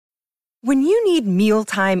When you need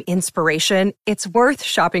mealtime inspiration, it's worth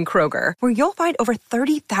shopping Kroger, where you'll find over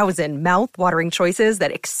 30,000 mouth-watering choices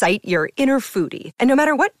that excite your inner foodie. And no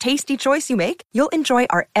matter what tasty choice you make, you'll enjoy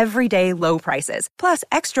our everyday low prices, plus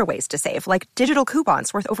extra ways to save, like digital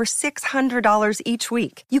coupons worth over $600 each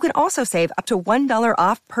week. You can also save up to $1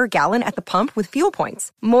 off per gallon at the pump with fuel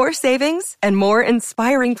points. More savings and more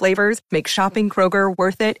inspiring flavors make shopping Kroger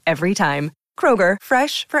worth it every time. Kroger,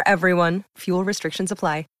 fresh for everyone. Fuel restrictions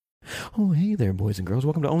apply. Oh, hey there, boys and girls.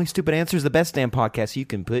 Welcome to Only Stupid Answers, the best damn podcast you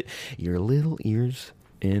can put your little ears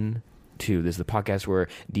into. This is the podcast where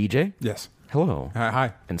DJ. Yes. Hello.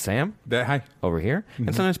 Hi. And Sam. Hi. Over here. Mm-hmm.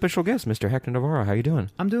 And sometimes special guest, Mr. Hector Navarro. How you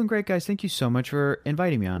doing? I'm doing great, guys. Thank you so much for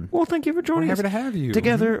inviting me on. Well, thank you for joining us. Happy to have you.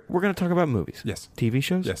 Together, we're going to talk about movies. Yes. TV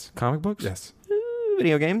shows. Yes. Comic books. Yes.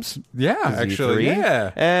 Video games. Yeah, actually.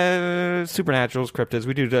 Yeah. Supernaturals, cryptids.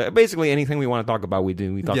 We do basically anything we want to talk about. We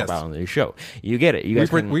talk about on the show. You get it. You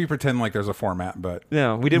guys we pretend like there's a format, but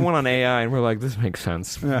no, we did one on AI, and we're like, this makes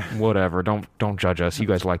sense. Whatever. Don't judge us. You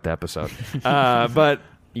guys liked the episode, but.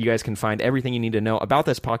 You guys can find everything you need to know about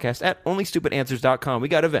this podcast at onlystupidanswers.com. We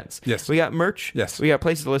got events. Yes. We got merch. Yes. We got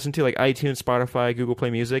places to listen to like iTunes, Spotify, Google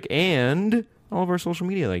Play Music, and all of our social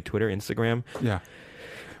media like Twitter, Instagram. Yeah.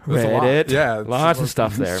 Reddit. Yeah. Lots of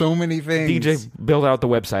stuff there. So many things. DJ built out the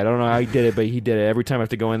website. I don't know how he did it, but he did it. Every time I have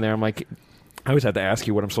to go in there, I'm like... I always have to ask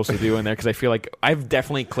you what I'm supposed to do in there because I feel like I've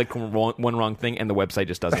definitely clicked one wrong thing and the website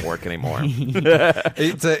just doesn't work anymore. You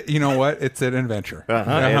know what? It's an adventure.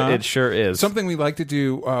 It sure is. Something we like to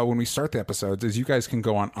do when we start the episodes is you guys can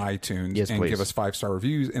go on iTunes and give us 5-star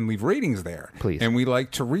reviews and leave ratings there. Please. And we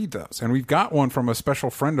like to read those. And we've got one from a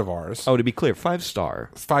special friend of ours. Oh, to be clear,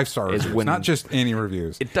 5-star. 5-star reviews, not just any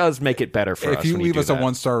reviews. It does make it better for us. If you leave us a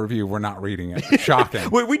 1-star review, we're not reading it.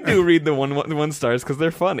 Shocking. We do read the one stars because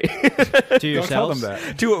they're funny. To yourselves? Don't tell them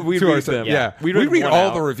that. We read them. Yeah. We read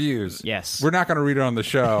all the reviews. Yes. We're not going to read it on the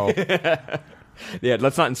show. Yeah,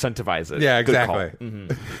 let's not incentivize it. Yeah, exactly.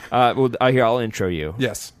 I'll intro you.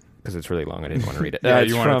 Yes. Because it's really long. I didn't want to read it. Yeah,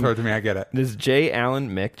 you want to throw it to me. I get it. This is J. Allen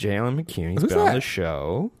McCune. He's been on the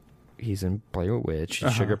show. He's in Blair Witch.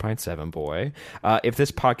 He's Sugar Pine 7 boy. If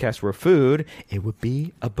this podcast were food, it would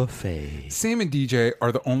be a buffet. Sam and DJ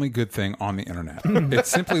are the only good thing on the internet. It's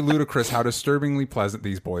simply ludicrous how disturbingly pleasant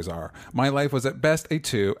these boys are. My life was at best a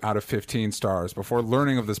 2 out of 15 stars before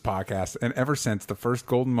learning of this podcast, and ever since the first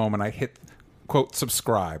golden moment I hit... quote,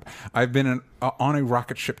 subscribe. I've been on a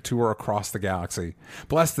rocket ship tour across the galaxy.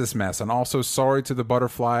 Bless this mess, and also sorry to the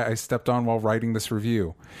butterfly I stepped on while writing this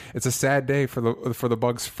review. It's a sad day for the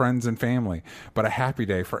bug's friends and family, but a happy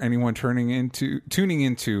day for anyone tuning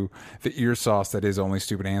into the ear sauce that is Only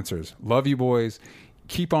Stupid Answers. Love you boys.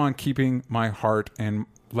 Keep on keeping my heart, and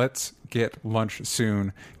let's get lunch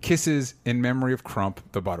soon. Kisses in memory of Crump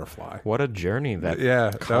the butterfly. What a journey that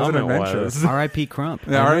that was an adventure. R.I.P. Crump.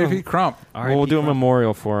 Yeah, R.I.P. Crump. We'll do a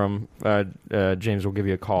memorial for him. James will give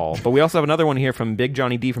you a call. But we also have another one here from Big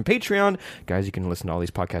Johnny D from Patreon. Guys, you can listen to all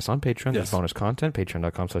these podcasts on Patreon. There's bonus content.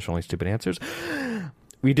 Patreon.com/onlystupidanswers.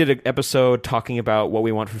 We did an episode talking about what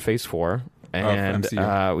we want for Phase 4. And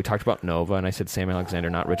we talked about Nova, and I said Sam Alexander,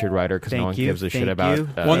 not Richard Rider, because no one gives a shit about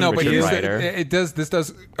Richard Rider. This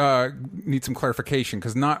does need some clarification,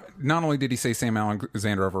 because not only did he say Sam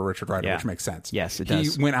Alexander over Richard Rider, which makes sense. Yes, it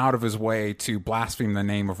does. He went out of his way to blaspheme the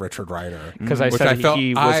name of Richard Rider. Because I said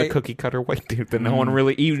he was a cookie cutter white dude that no one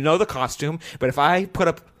really... You know the costume, but if I put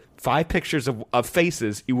up 5 pictures of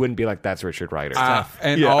faces, you wouldn't be like, that's Richard Rider.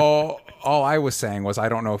 All I was saying was, I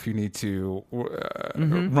don't know if you need to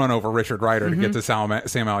run over Richard Rider to get to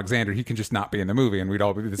Sam Alexander. He can just not be in the movie, and we'd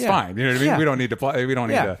all be fine. You know what I mean? Yeah. We don't need to play. We don't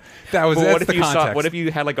need to. That's what if the context. What if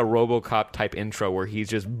you had like a RoboCop type intro where he's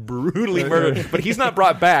just brutally murdered, but he's not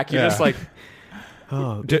brought back? You're just like.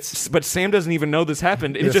 But Sam doesn't even know this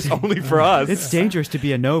happened. It's just only for us. It's dangerous to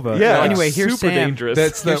be a Nova. Yeah. Anyway, here's super Sam.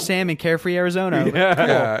 dangerous. Here's Sam in Carefree, Arizona.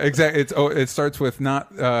 Yeah, exactly. It starts with not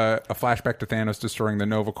a flashback to Thanos destroying the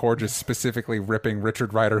Nova Corps, just specifically ripping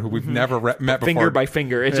Richard Rider, who we've never met before. Finger by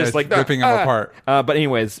finger. It's just like... ripping him apart. But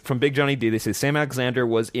anyways, from Big Johnny D, they say Sam Alexander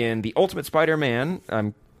was in The Ultimate Spider-Man...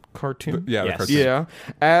 cartoon? Yeah, yes. the cartoon. Yeah.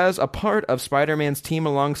 As a part of Spider-Man's team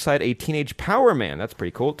alongside a teenage Power Man. That's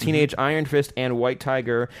pretty cool. Teenage Iron Fist and White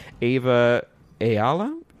Tiger, Ava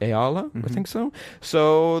Ayala, I think so.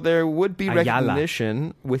 So there would be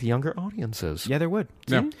recognition with younger audiences. Yeah, there would.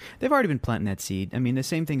 Yeah. They've already been planting that seed. I mean, the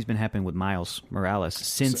same thing's been happening with Miles Morales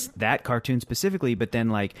since that cartoon specifically, but then,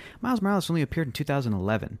 like, Miles Morales only appeared in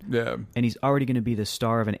 2011. Yeah. And he's already going to be the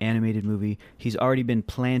star of an animated movie. He's already been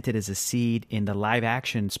planted as a seed in the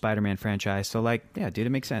live-action Spider-Man franchise. So, like, yeah, dude, it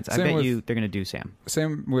makes sense. I bet you they're going to do Sam.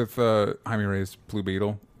 Same with Jaime Reyes' Blue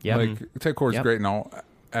Beetle. Yep. Like, Ted Kord's great and all.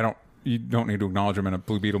 you don't need to acknowledge him in a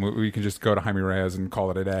Blue Beetle movie. You can just go to Jaime Reyes and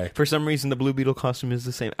call it a day. For some reason, the Blue Beetle costume is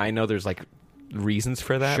the same. I know there's like reasons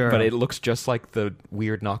for that, Sure. but it looks just like the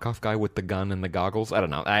weird knockoff guy with the gun and the goggles. I don't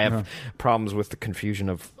know. I have problems with the confusion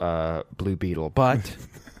of Blue Beetle, but.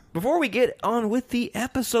 Before we get on with the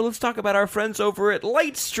episode, let's talk about our friends over at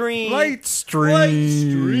Lightstream.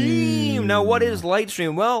 Lightstream. Now, what is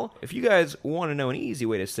Lightstream? Well, if you guys want to know an easy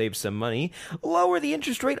way to save some money, lower the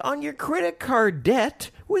interest rate on your credit card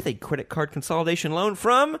debt with a credit card consolidation loan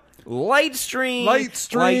from Lightstream.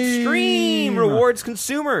 Lightstream rewards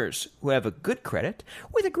consumers who have a good credit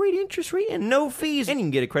with a great interest rate and no fees. And you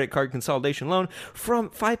can get a credit card consolidation loan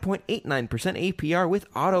from 5.89% APR with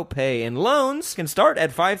AutoPay. And loans can start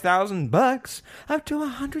at $5,000 up to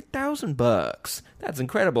 $100,000. That's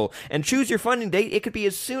incredible. And choose your funding date. It could be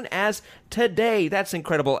as soon as today. That's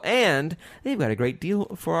incredible. And they've got a great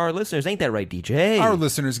deal for our listeners. Ain't that right, DJ? Our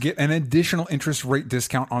listeners get an additional interest rate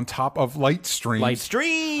discount on top of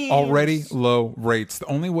Lightstream. Already low rates. The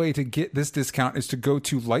only way to get this discount is to go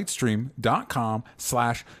to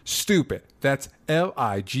lightstream.com/stupid. That's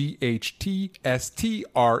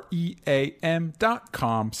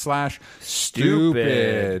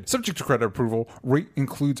lightstream.com/stupid. Subject to credit approval. Rate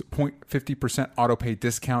includes 0.50% autopay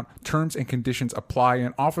discount. Terms and conditions apply,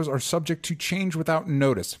 and offers are subject to change without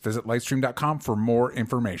notice. Visit lightstream.com for more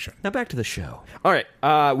information. Now back to the show. All right,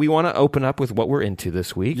 we want to open up with what we're into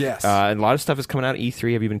this week. Yes. And a lot of stuff is coming out at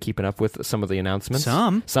E3. Have you been keeping up with some of the announcements?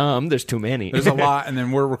 Some. There's too many. There's a lot, and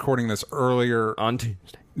then we're recording this earlier on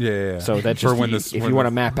Tuesday. Yeah. So that's For just if you want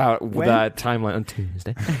to map out the timeline on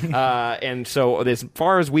Tuesday. And so as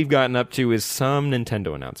far as we've gotten up to is some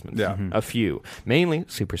Nintendo announcements. Yeah. A few. Mainly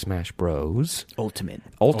Super Smash Bros. Ultimate.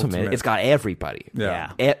 It's got everybody.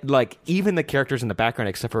 Yeah. Like even the characters in the background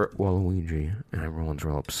except for Waluigi, and everyone's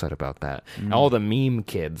real upset about that. All the meme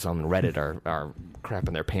kids on Reddit are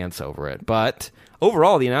crapping their pants over it. But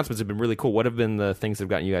overall, the announcements have been really cool. What have been the things that have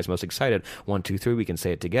gotten you guys most excited? 1, 2, 3. We can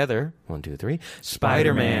say it together. 1, 2, 3.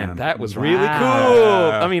 Spider-Man. That was really cool.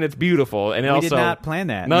 I mean, it's beautiful. And we also, did not plan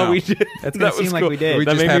that. No, we did. That's going to seem like we did. That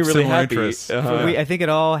just made me have really similar happy. interests. I think it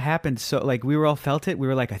all happened so like we were all felt it. We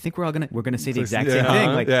were like, I think we're going to say the exact same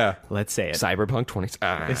thing. Like, let's say it. Cyberpunk 20.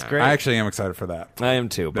 It's great. I actually am excited for that. I am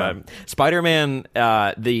too. But Spider-Man,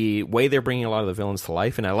 the way they're bringing a lot of the villains to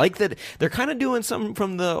life, and I like that they're kind of doing something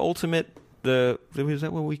from the Ultimate. Is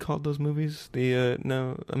that what we called those movies? The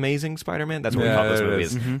Amazing Spider-Man. That's what we call those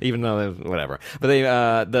movies, even though whatever. But they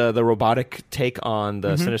the robotic take on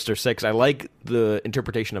the Sinister Six. I like the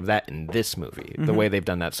interpretation of that in this movie. The way they've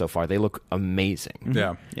done that so far, they look amazing.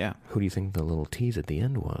 Yeah. Who do you think the little tease at the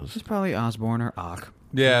end was? It's probably Osborn or Ock.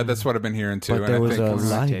 Yeah, that's what I've been hearing too. But there was a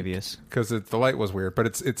light. Octavius. Because the light was weird, but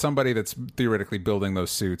it's somebody that's theoretically building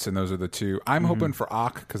those suits, and those are the two. I'm hoping for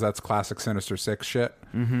Ock because that's classic Sinister Six shit.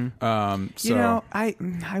 So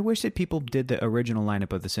I wish that people did the original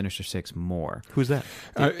lineup of the Sinister Six more. Who's that?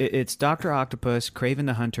 It's Dr. Octopus, Kraven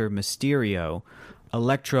the Hunter, Mysterio,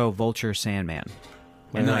 Electro, Vulture, Sandman.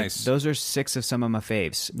 And nice. Those are 6 of some of my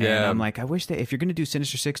faves. And Yeah. I'm like, I wish that if you're going to do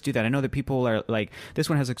Sinister Six, do that. I know that people are like, this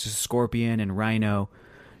one has like Scorpion and Rhino,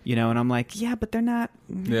 and I'm like, yeah, but they're not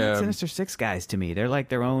Sinister Six guys to me. They're like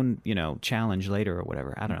their own, challenge later or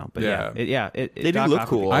whatever. I don't know. But they do look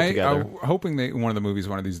cool. I'm hoping that one of the movies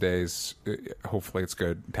one of these days, hopefully it's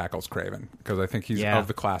good, tackles Kraven because I think he's of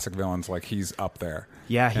the classic villains, like he's up there.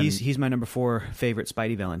 Yeah, he's my number 4 favorite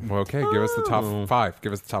Spidey villain. Well, okay, give us the top 5.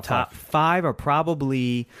 Give us the top 5. Top 5 are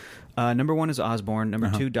probably number 1 is Osborn. Number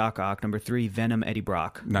 2, Doc Ock. Number 3, Venom, Eddie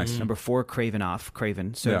Brock. Nice. Number 4,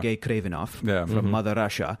 Kraven, Sergei Kravenov from Mother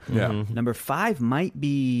Russia. Yeah. Number 5 might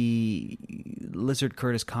be Lizard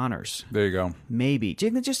Curtis Connors. There you go. Maybe.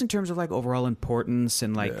 Just in terms of like overall importance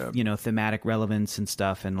and like, thematic relevance and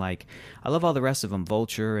stuff. And like, I love all the rest of them.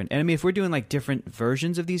 Vulture. And I mean, if we're doing like different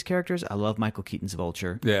versions of these characters, I love Michael Keaton's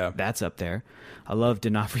Vulture. Yeah. That's up there. I love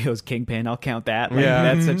D'Onofrio's Kingpin. I'll count that. Like,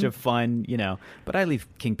 that's such a fun, but I leave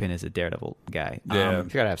Kingpin as a Daredevil guy. Yeah. You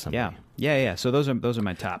gotta have something. Yeah. So those are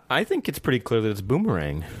my top. I think it's pretty clear that it's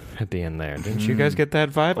Boomerang at the end there. Didn't you guys get that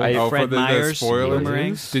vibe? Fred for the Myers, spoilers.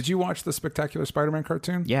 Boomerangs. Did you watch the Spectacular Spider-Man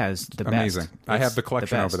cartoon? Yeah, it's the best. Amazing. I have the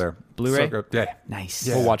collection over there. Blu-ray? So good. Yeah. Nice.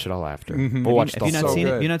 We'll watch it all after. We'll watch it Have all. you not seen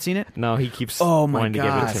good. it? You not seen it? No, he keeps Oh my wanting to give it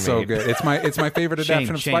God. to me. So good. It's my favorite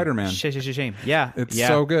adaptation of Spider-Man. Shame. Yeah. It's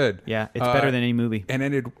so good. Yeah, it's better than any movie. And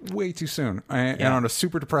ended way too soon. And on a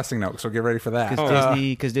super depressing note, so get ready for that.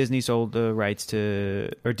 Because Disney sold the rights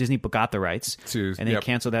or Disney got the rights, and they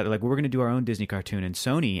canceled that. They're like, we're going to do our own Disney cartoon, and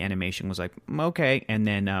Sony Animation was like, okay, and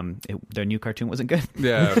then their new cartoon wasn't good.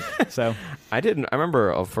 Yeah. So I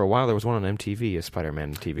remember for a while there was one on MTV, a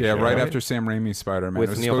Spider-Man TV show. Yeah, right after Sam Raimi's Spider-Man.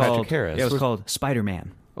 With Neil Patrick Harris. It was called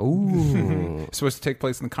Spider-Man. Ooh. It's supposed to take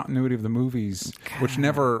place in the continuity of the movies, which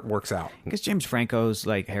never works out. Because James Franco's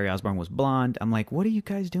like Harry Osborn was blonde. I'm like, what are you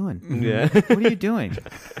guys doing? Yeah. What are you doing?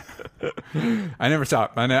 I never saw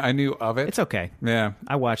it. I knew of it. It's okay. Yeah.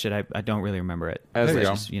 I watched it. I don't really remember it. As, There you go.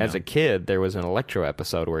 Just, as a kid, there was an Electro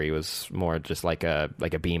episode where he was more just like a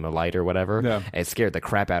beam of light or whatever. Yeah. It scared the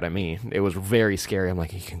crap out of me. It was very scary. I'm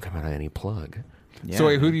like, he can come out of any plug. Yeah. So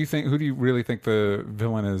wait, who do you really think the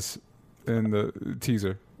villain is in the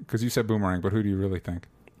teaser? Because you said Boomerang, but who do you really think?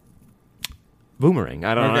 Boomerang.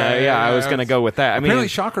 I don't know. Okay, Yeah, I was going to go with that. I Apparently mean,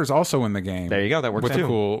 Shocker's also in the game. there you go. That works with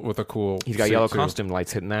too. with a cool. He's got suit, yellow too. costume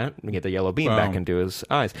lights hitting that. And get the yellow beam Boom. back into his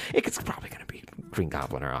eyes. It's probably going to be Green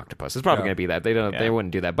Goblin or Octopus. It's probably Yeah. going to be that. They don't. Yeah. They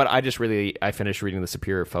wouldn't do that. But I finished reading the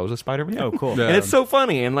Superior Foes of Spider-Man. Oh, cool. Yeah. And it's so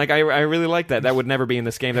funny, and like I really like that. That would never be in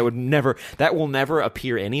this game. That will never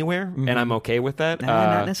appear anywhere, and I'm okay with that.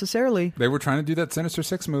 Not necessarily. They were trying to do that Sinister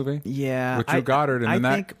Six movie. Yeah. With Drew Goddard, and I then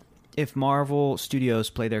that- think if Marvel Studios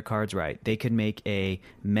play their cards right, they could make a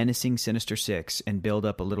menacing Sinister Six and build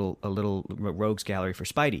up a little rogues gallery for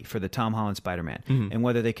Spidey, for the Tom Holland Spider-Man. And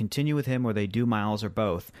whether they continue with him or they do Miles or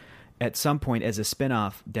both, at some point as a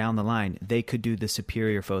spin-off down the line, they could do the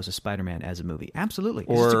Superior Foes of Spider-Man as a movie. Absolutely.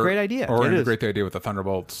 It's a great idea. Or It a is. great idea with the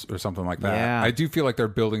Thunderbolts or something like that. Yeah. I do feel like they're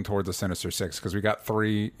building towards a Sinister Six because we got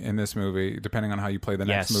 3 in this movie. Depending on how you play the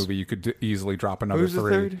next Yes. movie, you could easily drop another Who's the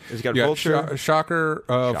 3. third? Has he got You Vulture? Shocker,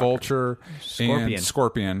 Vulture, Scorpion. and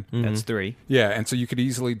Scorpion. That's 3. Yeah, and so you could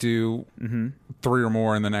easily do 3 or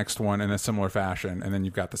more in the next one in a similar fashion, and then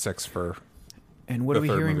you've got the 6 for And what The are we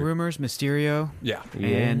third hearing? movie. Rumors? Mysterio? yeah,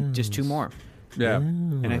 And just 2 more. yeah.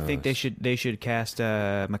 And I think they should cast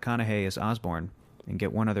McConaughey as Osborn and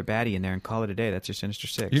get one other baddie in there and call it a day. That's your Sinister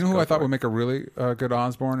Six. You know who Go I thought for would it. make a really good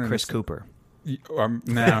Osborn? Chris Cooper. No,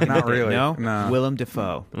 not really. No? no. Willem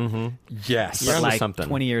Dafoe. Yes. You're But onto like something.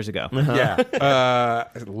 20 years ago. Yeah,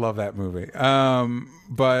 I love that movie.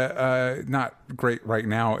 But not great right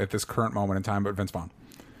now at this current moment in time. But Vince Vaughn.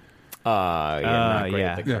 Not great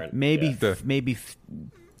at the Yeah. current- Maybe Yeah. maybe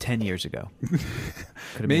 10 years ago.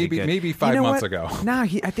 Could've made it good. Maybe 5 months ago. No, I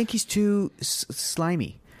think he's too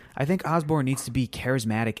slimy. I think Osborn needs to be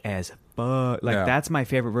charismatic as fuck. Like, Yeah. that's my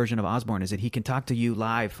favorite version of Osborn, is that he can talk to you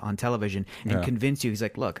live on television and Yeah. convince you. He's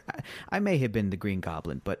like, look, I may have been the Green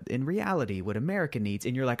Goblin, but in reality, what America needs,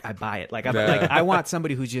 and you're like, I buy it. Like, I want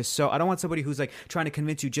somebody who's just I don't want somebody who's like trying to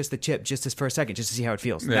convince you just the chip, just for a second, just to see how it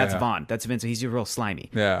feels. Yeah. That's Vaughn. That's Vince. He's real slimy.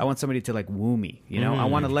 Yeah. I want somebody to like woo me, you know? I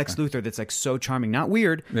want a Lex Luthor that's like so charming, not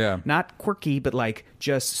weird, Yeah. not quirky, but like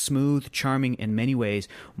just smooth, charming in many ways,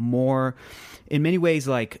 in many ways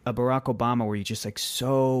like a Barack Obama, where you're just like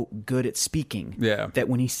so good at speaking that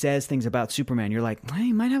when he says things about Superman, you're like, hey,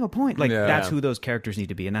 he might have a point. Like, that's who those characters need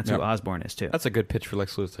to be, and that's who Osborn is too. That's a good pitch for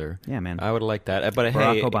Lex Luthor. Yeah, man. I would like that. But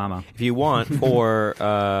Barack hey, Obama. if you want for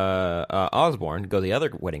Osborn, go the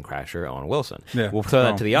other Wedding Crasher, Owen Wilson. Yeah. We'll throw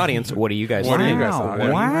that Oh. to the audience. What do you guys What do think? you guys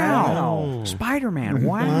think? Wow. Spider-Man,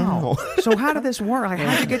 wow. So how did this work? Like,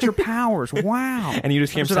 how'd you get your powers? Wow. And you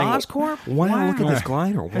just hear him Was it saying, Oscorp? Wow, look at this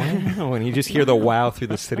glider. Wow. And you just hear the wow through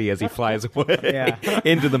the city as he flies away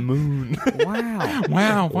into the moon. Wow.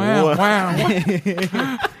 Wow.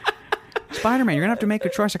 Spider-Man, you're going to have to make a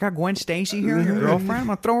choice. I got Gwen Stacy here, your girlfriend. I'm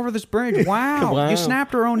going to throw her over this bridge. Wow. Wow. You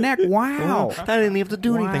snapped her own neck. Wow. I didn't have to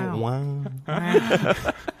do anything. Wow. Wow.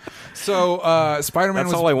 So Spider-Man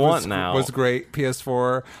That's all I want was, now. was great.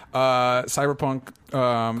 PS4, Cyberpunk,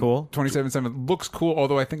 Cool. 2077 looks cool.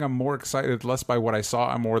 Although I think I'm more excited less by what I saw.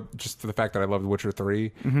 I'm more just to the fact that I love The Witcher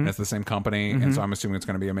 3, and it's the same company, and so I'm assuming it's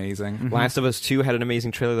going to be amazing. Last of Us 2 had an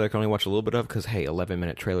amazing trailer that I can only watch a little bit of because, hey,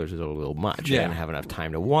 11-minute trailers is a little much. Yeah. I didn't have enough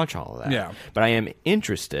time to watch all of that. Yeah. But I am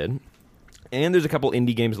interested. And there's a couple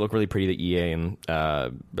indie games that look really pretty that EA and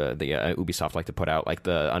Ubisoft like to put out, like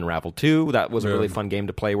the Unravel 2. That was a really fun game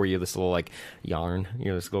to play where you're this little, like, yarn.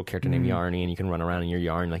 You're this little character named Yarny, and you can run around in your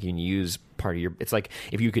yarn. Like, you can use part of your... It's like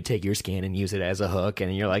if you could take your skin and use it as a hook,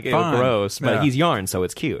 and you're like, ew, Fun. gross. But Yeah. he's yarn, so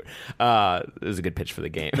it's cute. It was a good pitch for the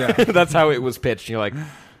game. That's how it was pitched. You're like...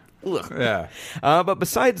 Ugh. Yeah. But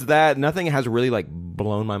besides that, nothing has really like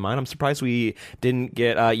blown my mind. I'm surprised we didn't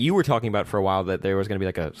get. You were talking about for a while that there was going to be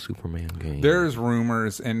like a Superman game. There's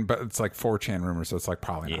rumors, but it's like 4chan rumors, so it's like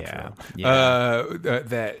probably not true. Yeah.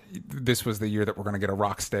 That this was the year that we're going to get a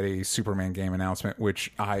Rocksteady Superman game announcement,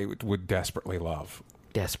 which I would desperately love.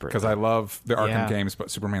 Desperate. Because I love the Arkham Yeah. games,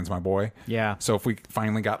 but Superman's my boy. Yeah. So if we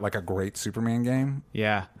finally got like a great Superman game,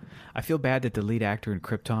 Yeah. I feel bad that the lead actor in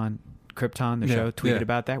Krypton, the show, tweeted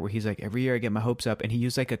about that, where he's like, every year I get my hopes up, and he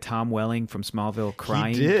used like a Tom Welling from Smallville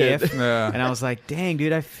crying did. gif. Yeah. And I was like, dang,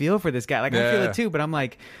 dude, I feel for this guy. Like, I feel Yeah. it too, but I'm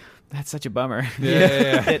like, That's such a bummer.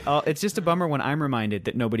 Yeah. It's just a bummer when I'm reminded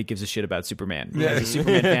that nobody gives a shit about Superman. As a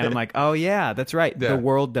Superman fan, I'm like, oh yeah, that's right. Yeah. The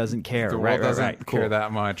world doesn't care. The world doesn't care Cool.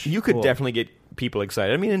 that much. You could definitely get people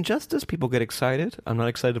excited. I mean, Injustice, people get excited. I'm not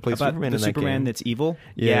excited to play About Superman the in that Superman game. that's evil.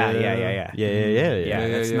 Yeah. Yeah.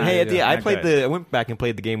 That's yeah, not, hey, yeah. I Not played good. I went back and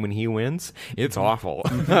played the game when he wins. It's awful.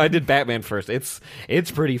 I did Batman first. It's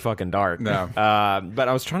pretty fucking dark. No. But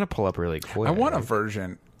I was trying to pull up really quick. I want a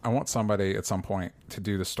version. I want somebody at some point to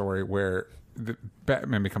do the story where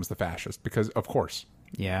Batman becomes the fascist because, of course.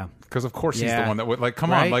 Yeah. Because of course he's Yeah. the one that would like.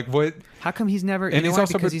 Come Right? on, like what? How come he's never? And And he's he's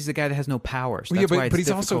also because been- he's the guy that has no power. So Yeah, that's why but it's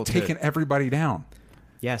he's also difficult to- taken everybody down.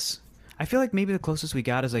 Yes, I feel like maybe the closest we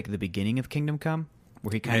got is like the beginning of Kingdom Come,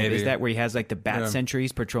 where he kind of Maybe. is that, where he has like the Bat Yeah.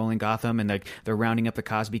 Sentries patrolling Gotham, and like they're rounding up the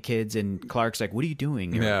Cosby kids, and Clark's like, "What are you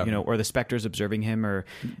doing?" Or, Yeah. or the Spectre's observing him, or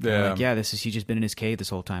Yeah. like, "Yeah, he's just been in his cave this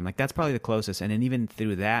whole time." Like that's probably the closest. And then even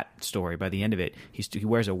through that story, by the end of it, he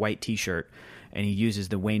wears a white T-shirt. And he uses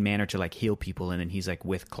the Wayne Manor to like heal people, and then he's like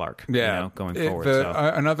with Clark, going forward.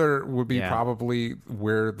 Another would be Yeah. probably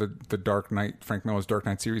where the Dark Knight, Frank Miller's Dark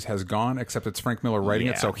Knight series has gone, except it's Frank Miller writing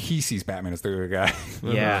it, Yeah. so he sees Batman as the good guy.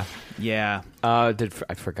 yeah.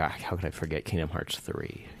 I forgot. How could I forget Kingdom Hearts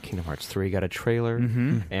 3? Kingdom Hearts 3 got a trailer,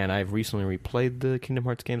 and I've recently replayed the Kingdom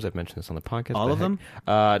Hearts games. I've mentioned this on the podcast. All but of them?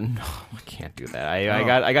 No, I can't do that.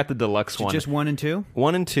 I got the deluxe one. Just 1 and 2,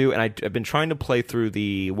 1 and 2, and I've been trying to play through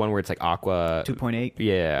the one where it's like Aqua 2.8,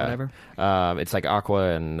 yeah, whatever. It's like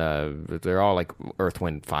Aqua, and they're all like Earth,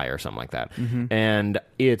 Wind, Fire, something like that, and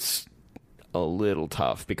it's a little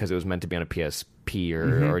tough because it was meant to be on a PSP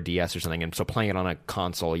or DS or something, and so playing it on a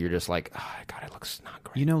console, you're just like, oh, God, it looks not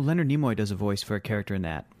great. Leonard Nimoy does a voice for a character in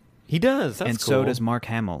that. He does, that's and cool. so does Mark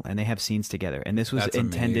Hamill, and they have scenes together. And this was That's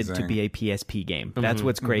intended to amazing. be a PSP game. That's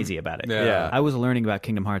what's crazy about it. Yeah. I was learning about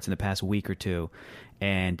Kingdom Hearts in the past week or two,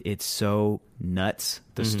 and it's so nuts.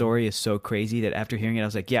 The story is so crazy that after hearing it, I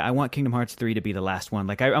was like, yeah, I want Kingdom Hearts 3 to be the last one.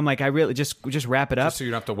 Like, I'm like, I really just wrap it up. Just so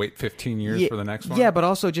you don't have to wait 15 years for the next one? Yeah, but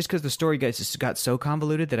also just because the story got so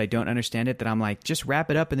convoluted that I don't understand it, that I'm like, just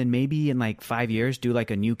wrap it up, and then maybe in like 5 years do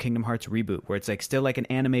like a new Kingdom Hearts reboot where it's like still like an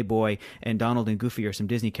anime boy and Donald and Goofy are some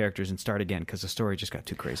Disney characters, and start again because the story just got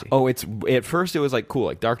too crazy. Oh, it's at first it was like cool,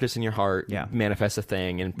 like darkness in your heart manifests a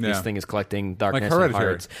thing, and this Yeah. thing is collecting darkness Like in Hereditary.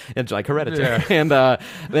 hearts. It's like Hereditary. Yeah.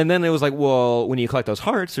 And then it was like, well, when you collect those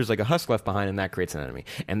hearts, there's like a husk left behind, and that creates an enemy.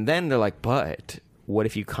 And then they're like, but what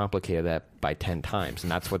if you complicated that by 10 times?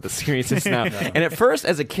 And that's what the series is now. And at first,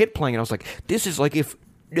 as a kid playing it, I was like, this is like if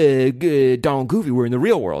Donald and Goofy were in the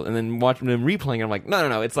real world. And then watching them replaying it, I'm like,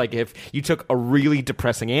 no. It's like if you took a really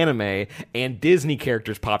depressing anime and Disney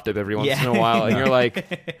characters popped up every once in a while, and you're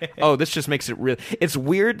like, oh, this just makes it real. It's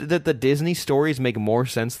weird that the Disney stories make more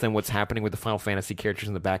sense than what's happening with the Final Fantasy characters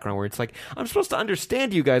in the background, where it's like, I'm supposed to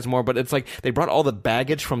understand you guys more, but it's like they brought all the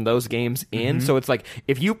baggage from those games in. So it's like,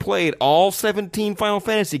 if you played all 17 Final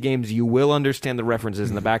Fantasy games, you will understand the references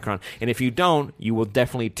in the background. And if you don't, you will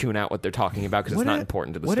definitely tune out what they're talking about because it's not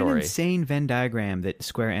important to the What story. an insane Venn diagram that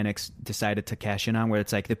Square Enix decided to cash in on, where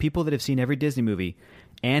it's like the people that have seen every Disney movie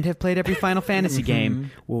and have played every Final Fantasy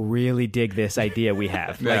game will really dig this idea we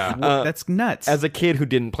have. Yeah. Like, that's nuts. As a kid who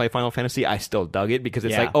didn't play Final Fantasy, I still dug it because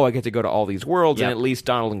it's Yeah. like, oh, I get to go to all these worlds, Yep. and at least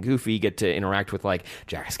Donald and Goofy get to interact with like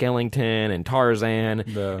Jack Skellington and Tarzan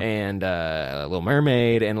and Little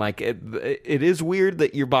Mermaid, and like it is weird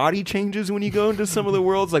that your body changes when you go into some of the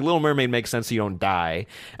worlds. Like Little Mermaid makes sense so you don't die.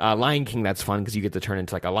 Lion King, that's fun because you get to turn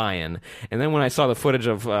into like a lion. And then when I saw the footage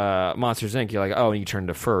of Monsters Inc., you're like, oh, and you turn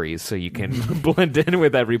to furries so you can blend in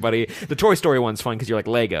with everybody. The Toy Story one's fun because you're like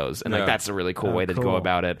Legos, and like that's a really cool way to go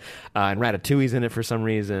about it. And Ratatouille's in it for some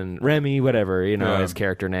reason. Remy, whatever, his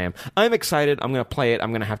character name. I'm excited. I'm gonna play it.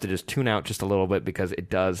 I'm gonna have to just tune out just a little bit because it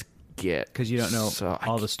does get because you don't know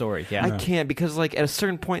all the story. Yeah, I can't, because like at a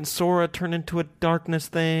certain point Sora turned into a darkness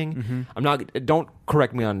thing. I'm not. Don't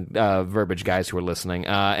correct me on verbiage, guys who are listening.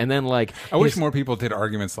 And then like I wish more people did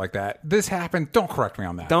arguments like that. This happened. Don't correct me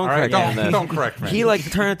on that. Don't all right? correct me on that. Don't correct me. He like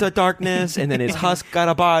turned into darkness, and then his husk got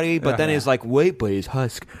a body, but then he's like, wait, but his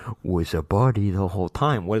husk was a body the whole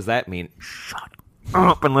time. What does that mean? Shut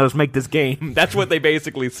up and let us make this game. That's what they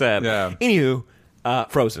basically said. Yeah. Anywho,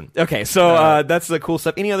 Frozen. Okay, so that's the cool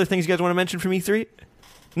stuff. Any other things you guys want to mention from E3?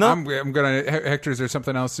 No. I'm gonna. Hector, is there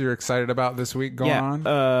something else you're excited about this week going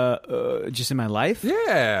on? Just in my life.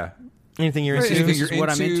 Yeah. Anything you're Anything into? you're What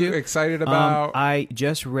I'm into, excited about? I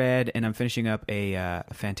just read, and I'm finishing up a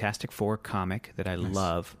Fantastic Four comic that I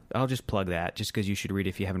love. I'll just plug that, just because you should read it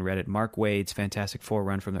if you haven't read it. Mark Waid's Fantastic Four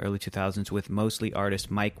run from the early 2000s with mostly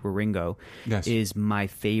artist Mike Wieringo is my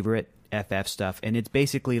favorite FF stuff, and it's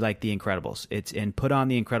basically like The Incredibles. And put on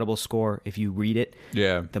The Incredibles score if you read it.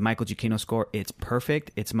 Yeah. The Michael Giacchino score, it's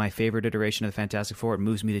perfect. It's my favorite iteration of the Fantastic Four. It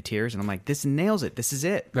moves me to tears, and I'm like, this nails it. This is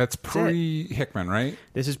it. That's pre-Hickman, right?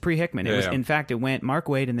 This is pre-Hickman. Yeah, In fact, it went Mark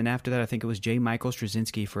Waid, and then after that, I think it was J. Michael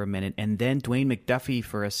Straczynski for a minute, and then Dwayne McDuffie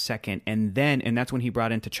for a second, and that's when he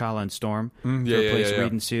brought in T'Challa and Storm to replace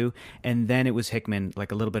Reed and Sue, and then it was Hickman,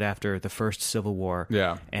 like a little bit after the first Civil War.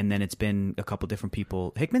 Yeah. And then it's been a couple different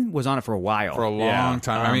people. Hickman was on it for a while. For a long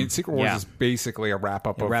time. I mean, Secret Wars is basically a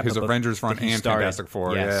wrap-up of his Avengers run and Fantastic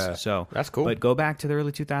Four. Yes. Yeah. So that's cool. But go back to the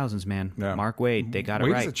early 2000s, man. Yeah. Mark Waid, they got it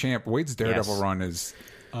Waid's right. a champ. Waid's Daredevil run is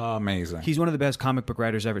amazing. He's one of the best comic book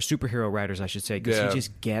writers ever, superhero writers, I should say, because Yeah. he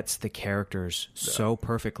just gets the characters so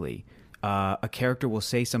perfectly. A character will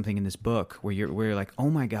say something in this book where you're like, oh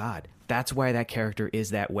my God, that's why that character is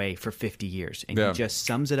that way for 50 years. And he just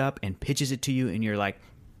sums it up and pitches it to you, and you're like,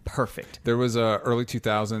 perfect. There was early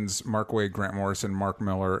 2000s, Mark Waid, Grant Morrison, Mark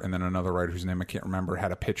Miller, and then another writer whose name I can't remember,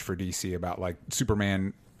 had a pitch for DC about like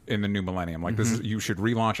Superman in the new millennium. Like, this is, you should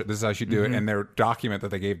relaunch it. This is how you should do it. And their document that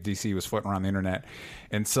they gave DC was floating around the internet.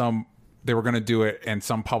 And they were going to do it, and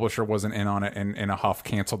some publisher wasn't in on it, and in a huff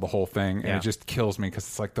canceled the whole thing. And it just kills me because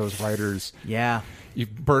it's like those writers. Yeah.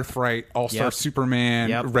 Birthright, All-Star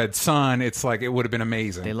Superman, Red Sun. It's like, it would have been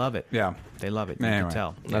amazing. They love it. Yeah. They love it. You Anyway. can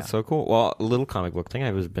tell. That's so cool. Well, a little comic book thing.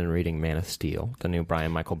 I've been reading Man of Steel, the new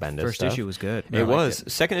Brian Michael Bendis First stuff. issue was good. It was.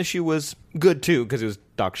 Second issue was good too because it was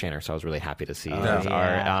Doc Shanner, so I was really happy to see his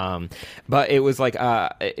art. But it was like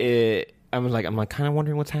I'm kind of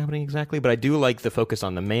wondering what's happening exactly, but I do like the focus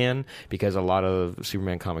on the man because a lot of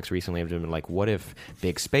Superman comics recently have been like, what if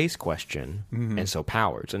big space question and so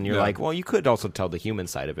powers? And you're like, well, you could also tell the human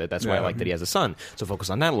side of it. That's why I like that he has a son. So focus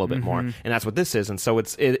on that a little bit more. And that's what this is. And so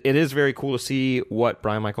it is very cool to see what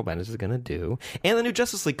Brian Michael Bendis is going to do. And the new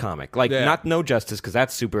Justice League comic. Like, not No Justice, because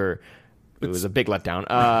that's super... It was a big letdown.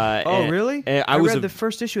 Really? I read the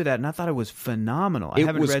first issue of that, and I thought it was phenomenal. I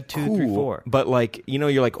haven't read 2, 3, 4. But like,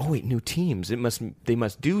 you're like, oh wait, new teams. They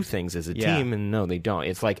must do things as a team, and no, they don't.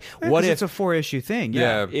 It's like, what if it's a 4-issue thing?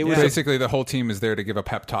 It was basically the whole team is there to give a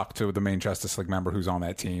pep talk to the main Justice League member who's on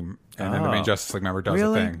that team, and then the main Justice League member does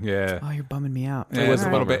a thing. Yeah. Oh, you're bumming me out. It was a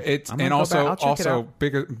little bit. And also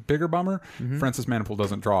bigger bummer. Mm-hmm. Francis Manapul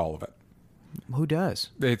doesn't draw all of it. Who does?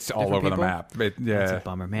 It's all over the map. That's a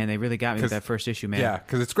bummer, man. They really got me with that first issue, man. Yeah,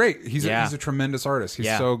 because it's great. He's a tremendous artist.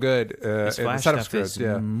 He's so good. His Flash stuff is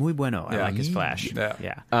muy bueno. I like his Flash.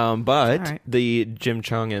 But the Jim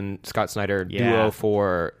Chung and Scott Snyder duo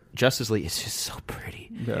for Justice League is just so pretty.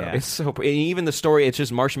 Yeah. It's so pretty. And even the story, it's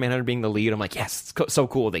just Martian Manhunter being the lead. I'm like, yes, it's so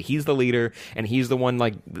cool that he's the leader and he's the one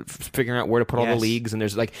like figuring out where to put all the leagues. And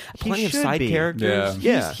there's like plenty of side characters.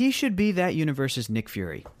 Yeah. He should be that universe's Nick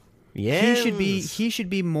Fury. Yeah, he should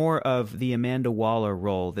be more of the Amanda Waller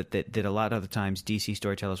role that a lot of the times DC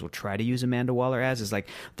storytellers will try to use Amanda Waller as, is like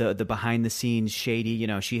the behind the scenes shady.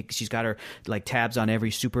 She's got her like tabs on every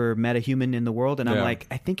super meta human in the world, and I'm like,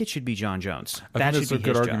 I think it should be John Jones. I think should that's a be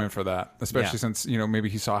good his argument job. for that, especially since maybe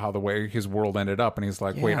he saw how the way his world ended up, and he's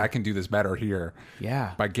like, wait, I can do this better here.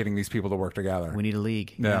 Yeah, by getting these people to work together. We need a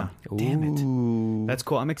league. Yeah. Damn it. That's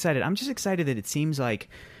cool. I'm excited. I'm just excited that it seems like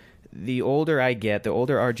the older I get, the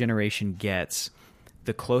older our generation gets,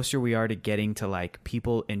 the closer we are to getting to like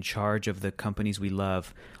people in charge of the companies we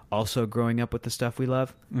love also growing up with the stuff we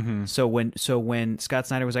love. Mm-hmm. So when Scott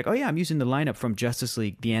Snyder was like, oh yeah, I'm using the lineup from Justice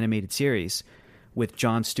League, the animated series, with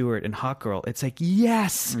Jon Stewart and Hawkgirl, it's like,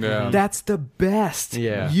 yes, that's the best.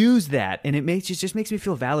 Yeah. Use that. And it just makes me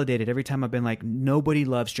feel validated every time I've been like, nobody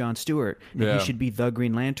loves Jon Stewart, and he should be the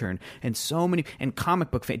Green Lantern. And so many, and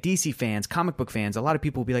comic book fans, DC fans, comic book fans, a lot of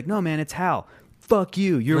people will be like, no man, it's Hal. Fuck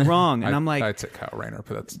you, you're wrong. And I'm like, I'd say Kyle Rayner,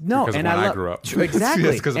 but that's because when I grew up.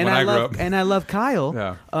 Exactly. Because when I grew up. And I love Kyle.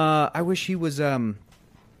 Yeah. I wish he was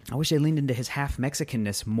I wish they leaned into his half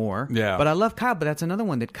Mexicanness more. Yeah. But I love Kyle, but that's another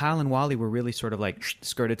one that Kyle and Wally were really sort of like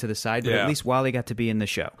skirted to the side, but at least Wally got to be in the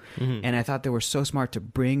show. Mm-hmm. And I thought they were so smart to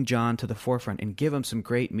bring John to the forefront and give him some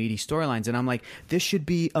great meaty storylines. And I'm like, this should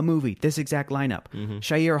be a movie, this exact lineup. Mm-hmm.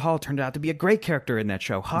 Shayera Hall turned out to be a great character in that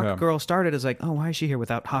show. Hawkgirl started as like, oh, why is she here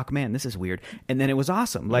without Hawkman? This is weird. And then it was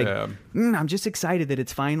awesome. Like, I'm just excited that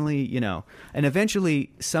it's finally, and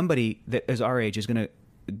eventually somebody that is our age is going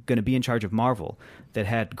to be in charge of Marvel that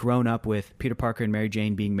had grown up with Peter Parker and Mary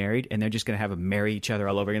Jane being married, and they're just going to have them marry each other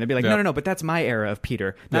all over again. They'll be like, no, but that's my era of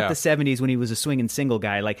Peter, not the 70s when he was a swinging single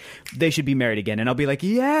guy. Like, they should be married again. And I'll be like,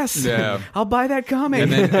 yes, I'll buy that comic.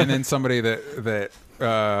 And then somebody that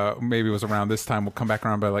maybe it was around this time, we'll come back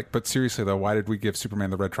around by like, but seriously though, why did we give Superman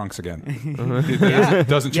the red trunks again? It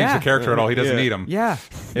doesn't change the character at all. He doesn't need them. Yeah,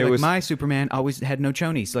 my Superman always had no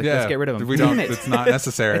chonies. Like, let's get rid of him. We don't. It's not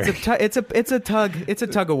necessary. It's a tug. It's a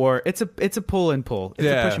tug of war. It's a pull and pull. It's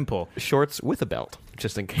a push and pull. Shorts with a belt,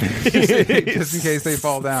 just in case. Just in case they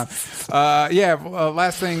fall down.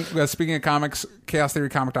 Last thing, speaking of comics,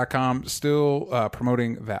 ChaosTheoryComic.com still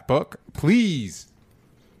promoting that book. Please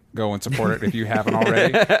go and support it if you haven't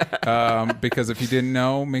already. Because if you didn't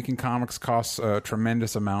know, making comics costs a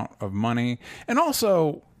tremendous amount of money. And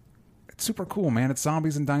also, it's super cool, man. It's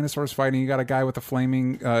zombies and dinosaurs fighting. You got a guy with a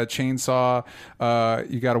flaming chainsaw.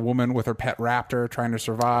 You got a woman with her pet raptor trying to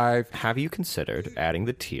survive. Have you considered adding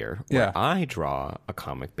the tier where I draw a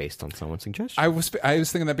comic based on someone's suggestion? I was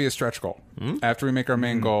thinking that'd be a stretch goal. After we make our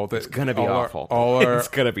main goal. It's going to be awful. It's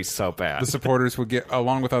going to be so bad. The supporters would get,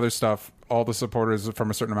 along with other stuff, all the supporters from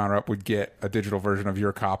a certain amount up would get a digital version of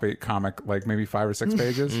your comic, like maybe 5 or 6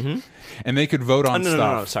 pages. And they could vote on stuff.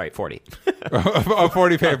 No, sorry, 40.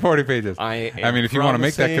 40 pages. I mean, if you want to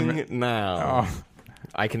make that commitment now.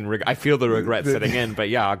 I I feel the regret sitting in, but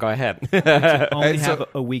yeah, I'll go ahead. Only have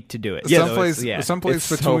a week to do it.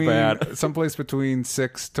 Someplace between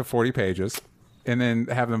 6 to 40 pages, and then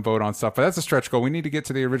have them vote on stuff. But that's a stretch goal. We need to get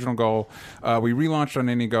to the original goal. We relaunched on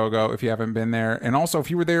Indiegogo if you haven't been there, and also if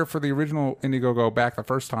you were there for the original Indiegogo back the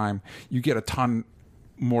first time, you get a ton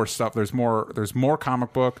more stuff. There's more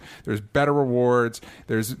comic book. There's better rewards.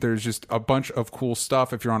 There's just a bunch of cool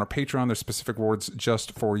stuff. If you're on a Patreon, there's specific rewards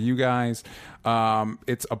just for you guys.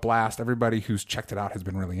 It's a blast. Everybody who's checked it out has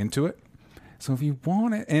been really into it. So if you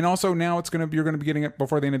want it, and also now you're gonna be getting it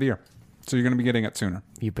before the end of the year. So you're gonna be getting it sooner.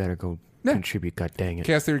 You better go contribute. God dang it.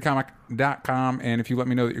 ChaosTheoryComic.com, and if you let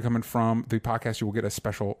me know that you're coming from the podcast, you will get a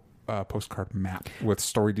special postcard map with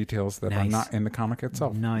story details that are not in the comic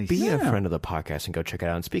itself. Nice. Be a friend of the podcast and go check it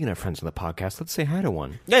out. And speaking of friends of the podcast, let's say hi to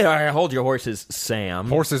one. Yeah, hold your horses, Sam.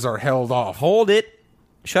 Horses are held off. Hold it.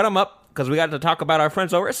 Shut them up, because we got to talk about our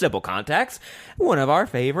friends over at Simple Contacts, one of our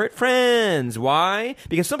favorite friends. Why?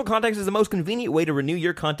 Because Simple Contacts is the most convenient way to renew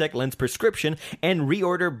your contact lens prescription and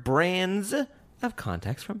reorder brands of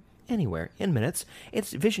contacts from anywhere in minutes.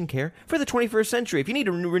 It's vision care for the 21st century. If you need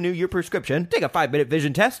to renew your prescription, take a 5-minute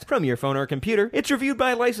vision test from your phone or computer. It's reviewed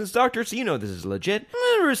by a licensed doctor, so you know this is legit.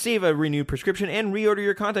 Receive a renewed prescription and reorder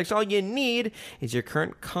your contacts. All you need is your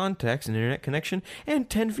current contacts, an internet connection, and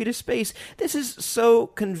 10 feet of space. This is so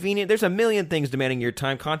convenient. There's a million things demanding your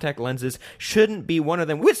time. Contact lenses shouldn't be one of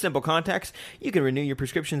them. With Simple Contacts, you can renew your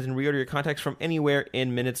prescriptions and reorder your contacts from anywhere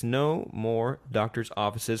in minutes. No more doctor's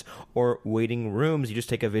offices or waiting rooms. You just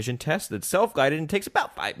take a vision test that's self-guided and takes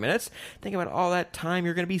about 5 minutes. Think about all that time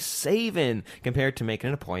you're going to be saving compared to making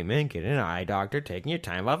an appointment, getting an eye doctor, taking your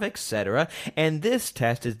time off, etc. And this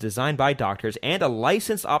test is designed by doctors, and a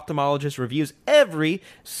licensed ophthalmologist reviews every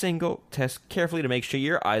single test carefully to make sure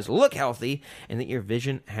your eyes look healthy and that your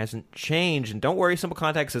vision hasn't changed. And don't worry, Simple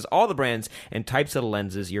Contacts has all the brands and types of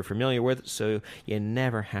lenses you're familiar with, so you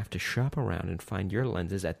never have to shop around and find your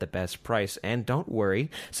lenses at the best price. And don't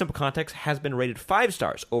worry, Simple Contacts has been rated 5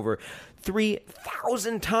 stars over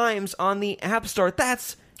 3,000 times on the App Store.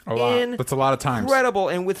 That's a lot. That's a lot of times. Incredible.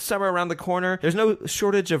 And with summer around the corner, there's no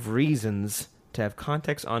shortage of reasons to have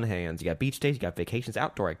contacts on hand. You got beach days, you got vacations,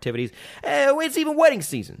 outdoor activities. It's even wedding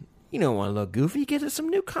season. You don't want to look goofy. Get us some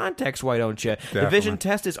new contacts, why don't you? Definitely. The vision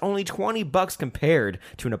test is only $20 compared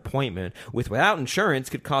to an appointment. Without insurance,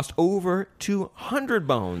 could cost over 200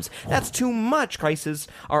 bones. That's too much. Prices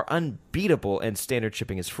are unbeatable, and standard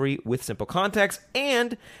shipping is free with Simple Contacts.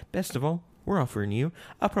 And best of all, we're offering you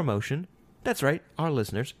a promotion. That's right, our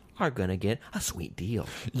listeners are going to get a sweet deal.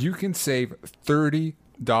 You can save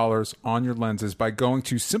 $30 on your lenses by going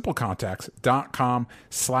to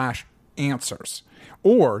simplecontacts.com/answers.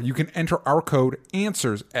 Or you can enter our code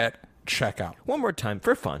ANSWERS at checkout. One more time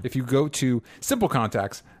for fun. If you go to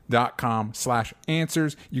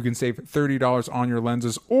simplecontacts.com/answers, you can save $30 on your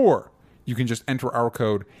lenses, or you can just enter our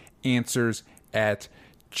code ANSWERS at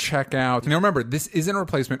checkout. Now remember, this isn't a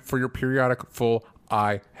replacement for your periodic full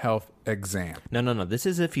eye health exam. No. This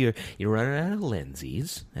is if you're running out of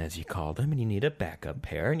lenses, as you call them, and you need a backup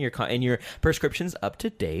pair, and your prescription's up to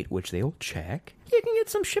date, which they will check. You can get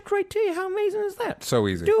some shipped right to you. How amazing is that? So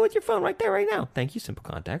easy. Do it with your phone right there, right now. Thank you, Simple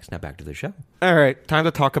Contacts. Now back to the show. All right, time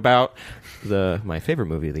to talk about my favorite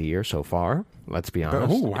movie of the year so far. Let's be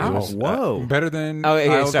honest. Oh wow! Whoa! Better than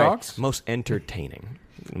Isle of Dogs? Most entertaining.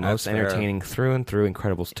 That's entertaining through and through.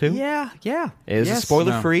 Incredibles 2. Yeah. Is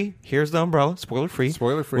spoiler free. Here's the umbrella. Spoiler free.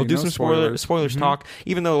 Spoiler free. We'll do no some spoilers talk.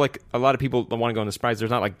 Even though like a lot of people don't want to go into surprise,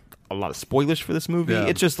 there's not like a lot of spoilers for this movie. Yeah.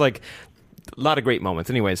 It's just like lot of great moments.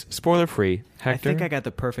 Anyways, spoiler free. Hector? I think I got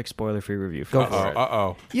the perfect spoiler-free review for Go for it.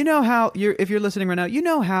 Uh-oh. You know how if you're listening right now, you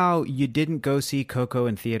know how you didn't go see Coco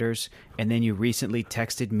in theaters, and then you recently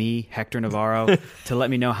texted me, Hector Navarro, to let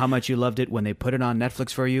me know how much you loved it when they put it on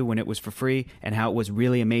Netflix for you when it was for free, and how it was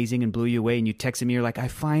really amazing and blew you away. And you texted me, you're like, I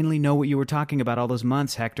finally know what you were talking about all those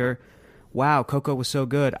months, Hector. Wow, Coco was so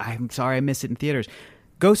good. I'm sorry I missed it in theaters.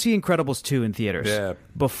 Go see Incredibles 2 in theaters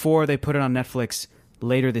before they put it on Netflix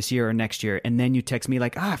later this year or next year, and then you text me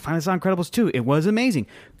like, I finally saw Incredibles 2. It was amazing.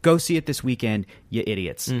 Go see it this weekend, you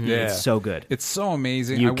idiots. Yeah. It's so good. It's so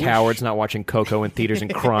amazing. You cowards not watching Coco in theaters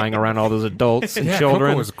and crying around all those adults and children.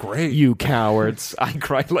 Coco was great. You cowards. I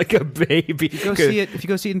cried like a baby. Go see it. If you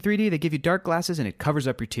go see it in 3D, they give you dark glasses and it covers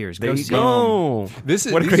up your tears. There Go you see go.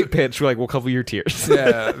 What a great pitch. We're like, we'll cover your tears.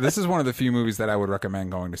 Yeah, this is one of the few movies that I would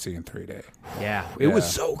recommend going to see in 3D. it. Yeah. It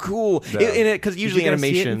was so cool. Yeah. Because usually you guys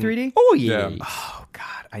see it animation. in 3D? Oh, yeah. Yeah. Oh, God.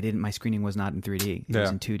 I didn't. My screening was not in 3D. It was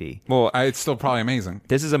in 2D. Well, It's still probably amazing.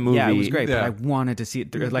 this is a movie. Yeah, it was great, Yeah. but I wanted to see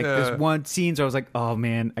it. There's one scene where I was like, oh,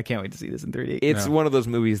 man, I can't wait to see this in 3D. It's one of those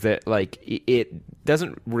movies that, like, it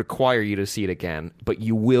doesn't require you to see it again, but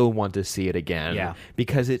you will want to see it again. Yeah.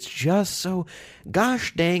 Because it's just so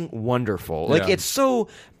gosh dang wonderful. Like, Yeah. it's so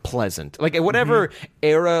pleasant. Like, at whatever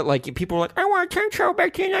era, like, people are like, I want to travel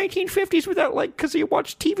back to the 1950s without, like, because you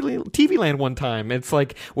watched TV Land one time. It's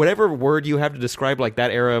like, whatever word you have to describe, like, that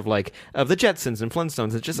era of, like, of the Jetsons and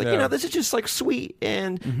Flintstones, it's just like, this is just, like, sweet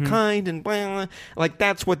and kind and blah, blah. Like,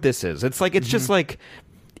 that's what this is. It's like, it's just like,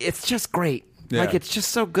 it's just great. Yeah. Like, it's just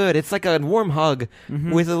so good. It's like a warm hug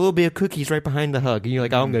with a little bit of cookies right behind the hug. And you're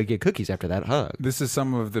like, oh, I'm going to get cookies after that hug. This is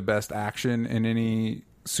some of the best action in any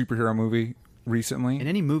superhero movie recently. in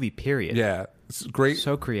any movie, period. Yeah, it's great.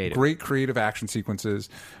 So creative. Great creative action sequences.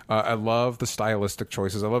 I love the stylistic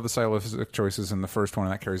choices. I love the stylistic choices in the first one,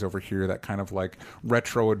 and that carries over here. That kind of like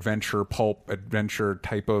retro adventure, pulp adventure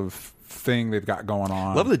type of thing they've got going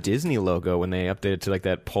on. Love the Disney logo when they updated to like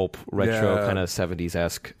that pulp retro Yeah. kind of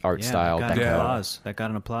 70s-esque art Yeah, style. That got Yeah. an applause. That got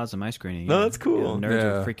an applause in my screening. No, that's cool. The nerds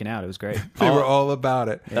Yeah. were freaking out. It was great. They were all about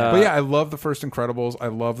it. But yeah, I love the first Incredibles. I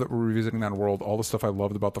love that we're revisiting that world. All the stuff I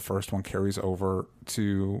loved about the first one carries over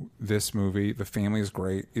to this movie. The family is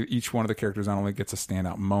great. Each one of the characters not only gets a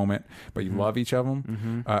standout moment, but you love each of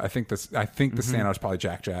them. I think the standout is probably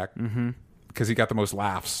Jack because he got the most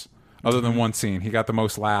laughs. Other than one scene, he got the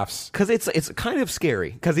most laughs. Because it's kind of scary.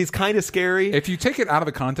 Because he's kind of scary. If you take it out of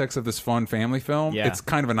the context of this fun family film, Yeah. it's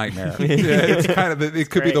kind of a nightmare. It's kind of it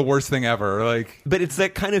could be the worst thing ever. Like, But it's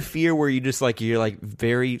that kind of fear where you're like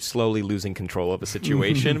very slowly losing control of a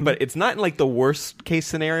situation. But it's not in like the worst case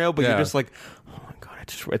scenario. But Yeah. you're just like, oh my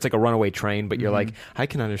god, it's like a runaway train. But you're like, I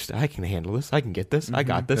can understand. I can handle this. I can get this. I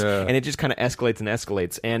got this. Yeah. And it just kind of escalates and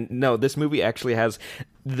escalates. And no, this movie actually has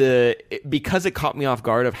because it caught me off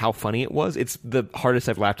guard of how funny it was. It's the hardest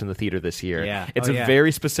I've laughed in the theater this year. Yeah. It's Oh, a yeah.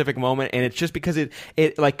 very specific moment, and it's just because it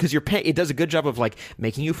like because it does a good job of like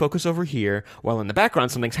making you focus over here while in the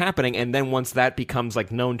background something's happening, and then once that becomes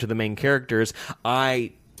like known to the main characters,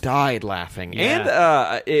 I died laughing.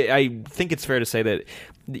 Yeah. And I think it's fair to say that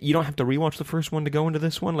you don't have to rewatch the first one to go into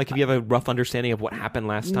this one. Like if you have a rough understanding of what happened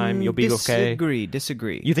last time, you'll be okay.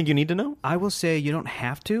 Disagree. You think you need to know? I will say you don't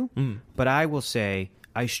have to, but I will say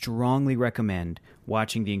I strongly recommend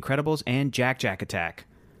watching The Incredibles and Jack Attack,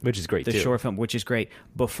 Which is great the too. short film, which is great,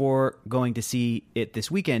 before going to see it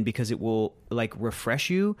this weekend, because it will like refresh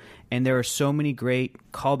you, and there are so many great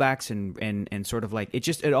callbacks and sort of like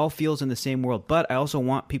it all feels in the same world. But I also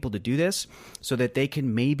want people to do this so that they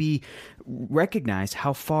can maybe recognize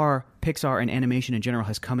how far Pixar and animation in general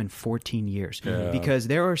has come in 14 years. Because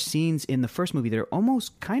there are scenes in the first movie that are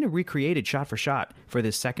almost kind of recreated shot for shot for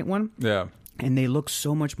this second one. yeah. And they look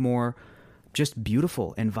so much more just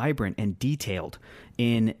beautiful and vibrant and detailed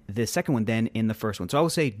in the second one than in the first one. So I will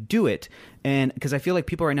say do it. And because I feel like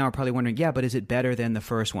people right now are probably wondering, yeah, but is it better than the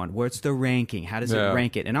first one? What's the ranking? How does it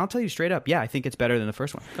rank it? And I'll tell you straight up, yeah, I think it's better than the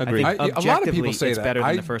first one. Agreed. I think a lot of objectively people say it's that. better than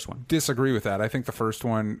I the first one. disagree with that. I think the first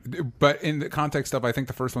one, but in the context of, I think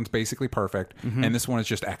the first one's basically perfect, and this one is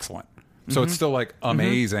just excellent. So it's still like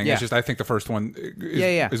amazing. Yeah. It's just I think the first one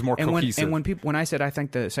is more cohesive. When I said I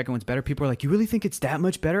think the second one's better, people are like, "You really think it's that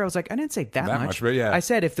much better?" I was like, "I didn't say that much." But yeah. I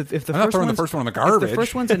said if the I'm not first throwing the one's, first one in the if garbage. the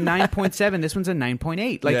first one's a 9.7, this one's a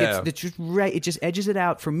 9.8. Like Yeah. it's just right. It just edges it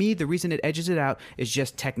out. For me, the reason it edges it out is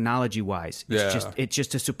just technology wise. It's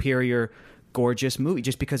just a superior, gorgeous movie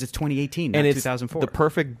just because it's 2018 and not it's 2004. the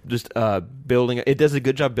perfect just building. It does a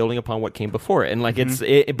good job building upon what came before it, and like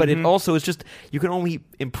but it also is just you can only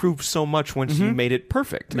improve so much once you made it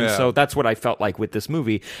perfect. And Yeah. so that's what I felt like with this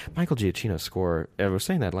movie. Michael Giacchino's score. I was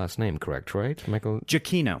saying that last name correct, right? Michael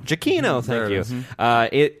Giacchino. Giacchino. There Thank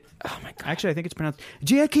it you. is. Oh my god! Actually, I think it's pronounced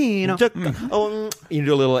Giacchino. You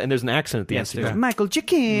do a little, and there's an accent at the Yes, end. there's Michael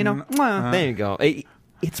Giacchino. Mwah. There you go.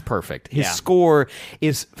 It's perfect. His Yeah. score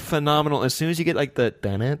is phenomenal. As soon as you get like the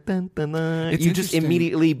dun-dun-dun-dun, It's you just interesting.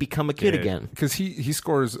 immediately become a kid again. Because he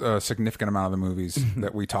scores a significant amount of the movies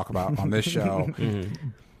that we talk about on this show.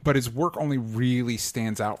 But his work only really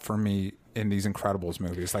stands out for me in these Incredibles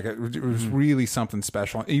movies. Like it was really something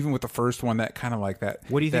special. Even with the first one, that kind of like that.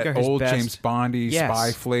 What do you think that are his old best- James Bondy Yes.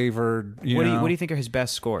 spy flavored? What do you think are his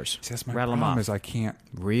best scores? See, that's my Rattle them problem off. is I can't.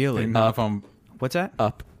 Really? None of them. What's that?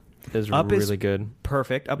 Up is Up really is good.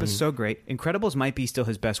 Perfect. Up is so great. Incredibles might be still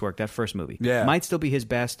his best work, that first movie. Yeah. Might still be his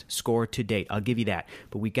best score to date. I'll give you that.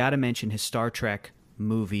 But we got to mention his Star Trek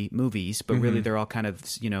movies, but really they're all kind of,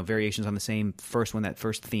 variations on the same first one, that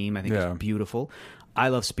first theme. I think Yeah. is beautiful. I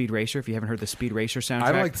love Speed Racer. If you haven't heard the Speed Racer soundtrack.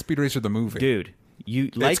 I like Speed Racer the movie. Dude, you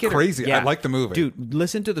like it? crazy. Yeah. I like the movie. Dude,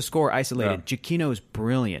 listen to the score isolated. Yeah. Giacchino is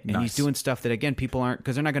brilliant, and Nice. he's doing stuff that, again, people aren't,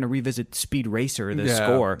 because they're not going to revisit Speed Racer, the Yeah.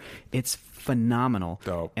 score. It's phenomenal.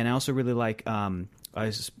 Dope. And I also really like, I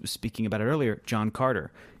was speaking about it earlier, John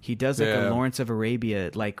Carter. He does like Yeah. a Lawrence of Arabia,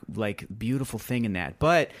 like beautiful thing in that.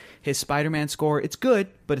 But his Spider-Man score, it's good,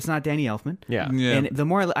 but it's not Danny Elfman. Yeah. Yeah. And the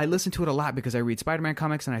more I listen to it a lot because I read Spider-Man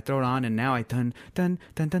comics and I throw it on, and now I dun dun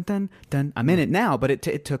dun dun dun dun. I'm in it now, but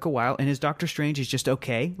it took a while. And his Doctor Strange is just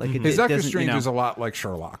okay. Like His Doctor doesn't, Strange is a lot like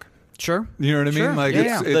Sherlock. Sure. You know what I mean? Sure. Like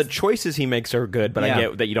Yeah, it's, The choices he makes are good, but Yeah. I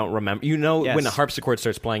get that you don't remember. You know, Yes. when the harpsichord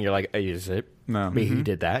starts playing, you're like, is it? No. He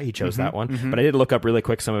did that. He chose that one. But I did look up really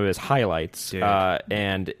quick some of his highlights, Dude.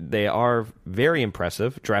 and they are very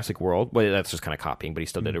impressive. Jurassic World, well, that's just kind of copying, but he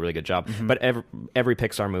still did a really good job. But every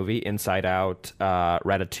Pixar movie, Inside Out,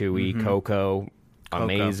 Ratatouille, Coco,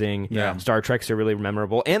 amazing. Yeah. Star Trek's are really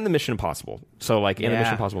memorable, and the Mission Impossible. So, like, in the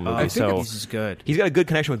Mission Impossible movie. I think so this is good. he's got a good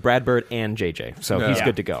connection with Brad Bird and JJ, so Yeah. he's Yeah.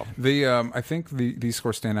 good to go. I think these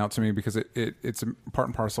scores stand out to me because it's a part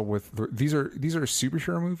and parcel with these are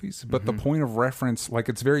superhero movies, but the point of reference, like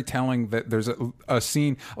it's very telling that there's a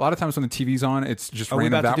scene. A lot of times when the TV's on, it's just Are we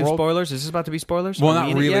random about that to do world. spoilers? Is this about to be spoilers? Well, Are we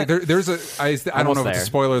not in it really. yet? There's a. I don't Almost know if it's a there.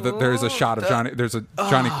 spoiler that there's a shot of Johnny. There's a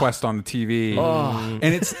Johnny Quest on the TV,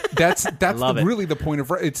 and that's Love it. really the point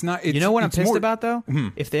of. It's not. It's, You know what I'm it's pissed more- about though?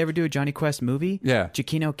 If they ever do a Johnny Quest movie, Yeah.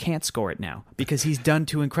 Giacchino can't score it now because he's done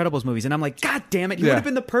 2 Incredibles movies, and I'm like, God damn it, you Yeah. would have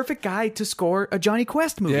been the perfect guy to score a Johnny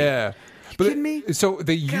Quest movie. Yeah. You kidding me? So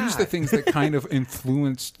they use the God. things that kind of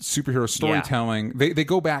influenced superhero storytelling. They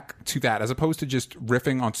go back to that as opposed to just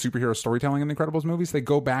riffing on superhero storytelling in the Incredibles movies. They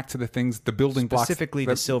go back to the things, the building blocks, Specifically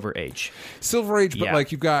that- the Silver Age. Silver Age, but Yeah.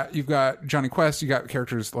 like you've got Johnny Quest, you got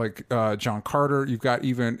characters like John Carter, you've got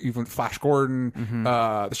even Flash Gordon,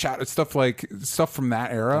 the Shadow, stuff from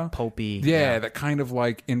that era, Popey, yeah, that kind of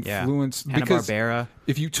like influenced because Hanna-Barbera.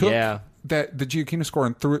 if you took Yeah. that the Giacchino score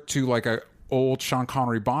and threw it to like a old Sean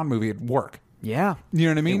Connery Bond movie, it'd work. Yeah. You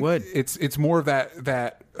know what I mean? It would. It's more of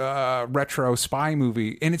that retro spy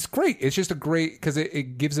movie, and it's great. It's just a great because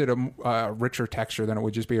it gives it a richer texture than it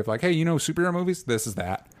would just be of like, hey, superhero movies. This is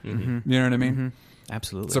that. You know what I mean?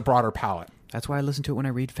 Absolutely. It's a broader palette. That's why I listen to it when I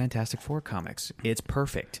read Fantastic Four comics. It's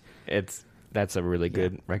perfect. That's a really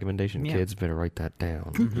good recommendation. Yeah. Kids better write that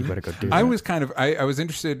down. You better go do I that. was kind of I was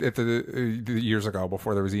interested at the years ago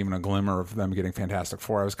before there was even a glimmer of them getting Fantastic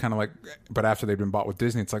Four. I was kind of like, but after they'd been bought with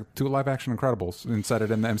Disney, it's like do a live action Incredibles and set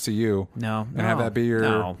it in the MCU. No. and have that be your.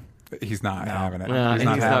 No. He's not having it. No, he's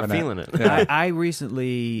not having feeling it. Yeah. I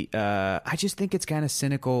recently, I just think it's kind of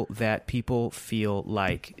cynical that people feel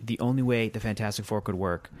like the only way the Fantastic Four could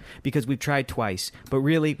work, because we've tried twice, but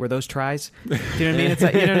really, were those tries? Do you know what I mean? It's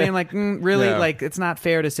like, you know what I mean? Like, really? Yeah. Like, it's not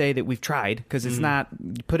fair to say that we've tried, because it's not,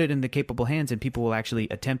 put it in the capable hands and people will actually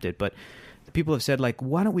attempt it, but people have said, like,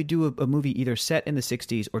 why don't we do a movie either set in the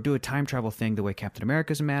 60s or do a time travel thing the way Captain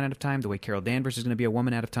America's a man out of time, the way Carol Danvers is going to be a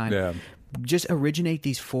woman out of time. Yeah. Just originate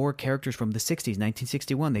these 4 characters from the 60s,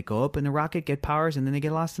 1961. They go up in the rocket, get powers, and then they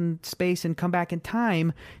get lost in space and come back in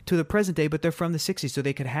time to the present day, but they're from the 60s, so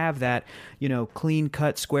they could have that,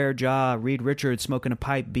 clean-cut, square jaw, Reed Richards smoking a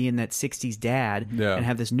pipe, being that 60s dad, Yeah. and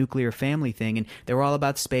have this nuclear family thing, and they're all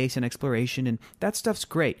about space and exploration, and that stuff's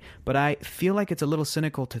great, but I feel like it's a little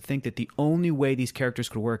cynical to think that the only way these characters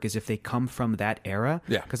could work is if they come from that era,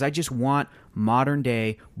 Yeah. because I just want modern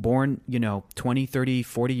day, born 20, 30,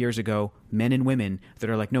 40 years ago, men and women that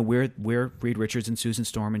are like, no, we're Reed Richards and Susan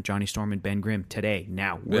Storm and Johnny Storm and Ben Grimm today,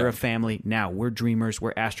 now. We're Yeah. a family now. We're dreamers,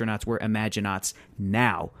 we're astronauts, we're imaginauts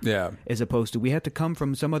now. Yeah. As opposed to we have to come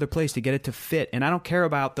from some other place to get it to fit. And I don't care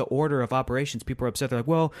about the order of operations. People are upset. They're like,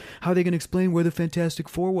 well, how are they going to explain where the Fantastic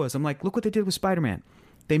Four was? I'm like, look what they did with Spider-Man.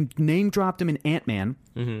 They name dropped him in Ant-Man.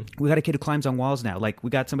 We got a kid who climbs on walls now. Like, we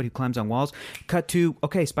got somebody who climbs on walls. Cut to,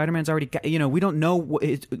 okay, Spider-Man's already got, we don't know,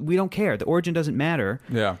 we don't care. The origin doesn't matter.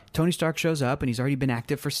 Yeah. Tony Stark shows up, and he's already been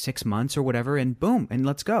active for 6 months or whatever, and boom, and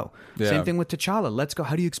let's go. Yeah. Same thing with T'Challa. Let's go.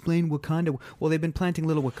 How do you explain Wakanda? Well, they've been planting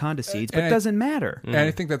little Wakanda seeds, but it doesn't matter. And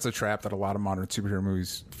I think that's a trap that a lot of modern superhero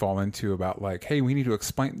movies fall into about, like, hey, we need to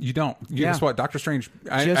explain. You don't. Guess what? Doctor Strange,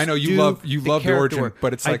 I know you love the origin,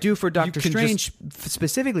 but it's like... I do for Doctor Strange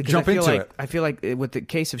specifically, because I feel like with the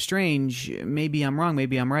case of Strange, maybe I'm wrong,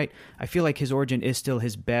 maybe I'm right. I feel like his origin is still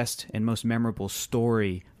his best and most memorable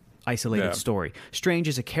story, isolated story. Strange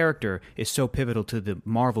as a character is so pivotal to the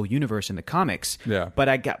Marvel universe in the comics. Yeah. But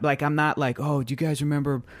I'm not like, oh, do you guys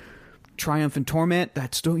remember Triumph and Torment?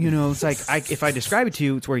 That's still, it's like, if I describe it to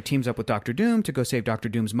you, it's where he teams up with Doctor Doom to go save Doctor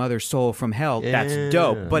Doom's mother's soul from hell. Yeah. That's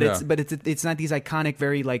dope. But it's not these iconic,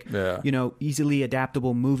 very easily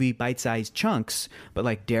adaptable movie bite-sized chunks. But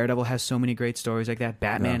like Daredevil has so many great stories like that.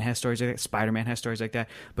 Batman has stories like that. Spider-Man has stories like that.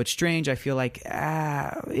 But Strange, I feel like,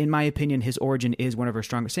 in my opinion, his origin is one of our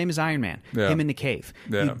strongest. Same as Iron Man. Yeah. Him in the cave.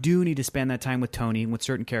 Yeah. You do need to spend that time with Tony and with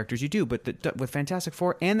certain characters. You do. But with Fantastic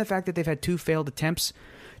Four and the fact that they've had 2 failed attempts,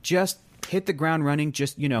 just hit the ground running.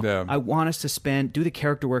 I want us to do the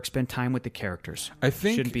character work, spend time with the characters. I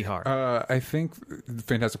think shouldn't be hard. I think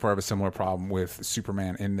Fantastic Four have a similar problem with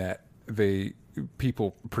Superman in that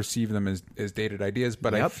people perceive them as dated ideas,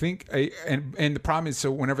 but I think and the problem is,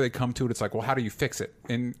 so whenever they come to it, it's like, well, how do you fix it?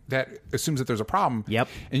 And that assumes that there's a problem. Yep.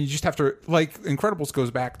 And you just have to, like, Incredibles goes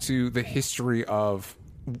back to the history of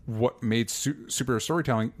what made superhero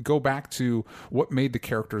storytelling. Go back to what made the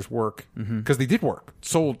characters work, because they did work,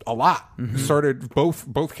 sold a lot, started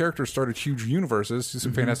both characters started huge universes.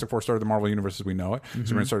 Fantastic Four started the Marvel universe as we know it.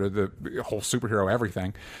 Superman started the whole superhero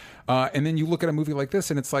everything, and then you look at a movie like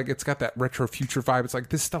this and it's like, it's got that retro future vibe. It's like,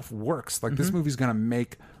 this stuff works. Like, this movie's gonna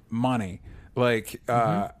make money. Like,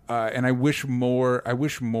 and I wish more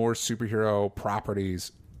superhero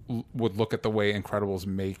properties would look at the way Incredibles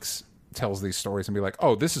tells these stories and be like,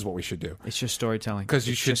 oh, this is what we should do. It's just storytelling. Because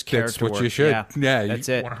you should. That's what work. you should. Yeah, that's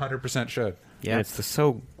you it. 100% should. Yeah, and it's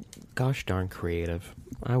so gosh darn creative.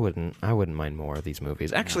 I wouldn't mind more of these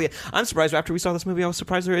movies. Actually, I'm surprised. After we saw this movie, I was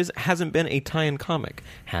surprised hasn't been a tie-in comic.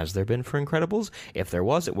 Has there been for Incredibles? If there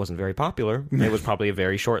was, it wasn't very popular. It was probably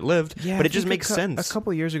very short-lived. Yeah, but it just makes sense. A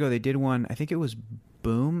couple years ago, they did one. I think it was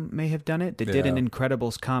Boom may have done it. They did an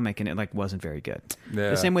Incredibles comic, and it wasn't very good. Yeah.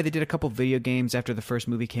 The same way they did a couple video games after the first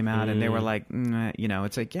movie came out, and they were like,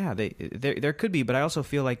 it's like, there could be, but I also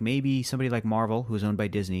feel like maybe somebody like Marvel, who's owned by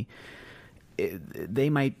Disney, they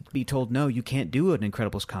might be told, no, you can't do an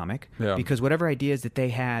Incredibles comic, because whatever ideas that they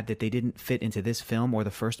had that they didn't fit into this film or the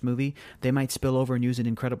first movie, they might spill over and use in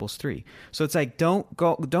Incredibles 3. So it's like, don't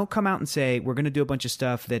come out and say we're going to do a bunch of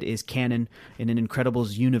stuff that is canon in an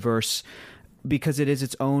Incredibles universe, because it is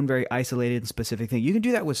its own very isolated and specific thing. You can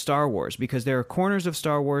do that with Star Wars, because there are corners of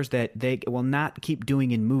Star Wars that they will not keep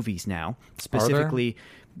doing in movies now. Specifically,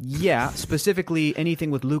 specifically anything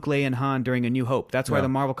with Luke, Leia, and Han during A New Hope. That's why the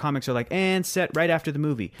Marvel comics are like, and set right after the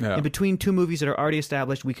movie. Yeah. In between 2 movies that are already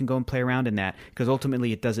established, we can go and play around in that, because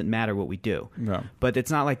ultimately it doesn't matter what we do. No. But it's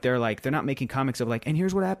not like they're not making comics of like, and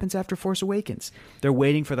here's what happens after Force Awakens. They're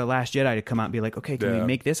waiting for The Last Jedi to come out and be like, okay, can we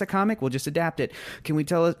make this a comic? We'll just adapt it. Can we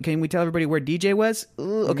tell everybody where DJ was?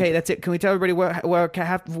 Okay, that's it. Can we tell everybody what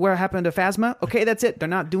happened to Phasma? Okay, that's it. They're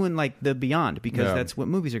not doing like the Beyond, because that's what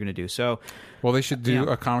movies are going to do. So, well, they should do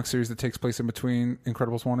a comic series that takes place in between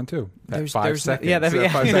Incredibles 1 and 2. There's 5 seconds. Yeah, 5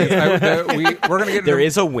 seconds. We're going to get. There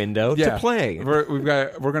is a window to play. We're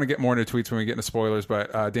going to get more into tweets when we get into spoilers.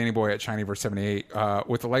 But Danny Boy at ShinyVerse78,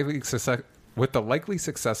 with the likely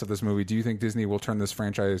success of this movie, do you think Disney will turn this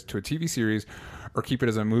franchise to a TV series or keep it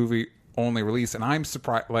as a movie only release? And I'm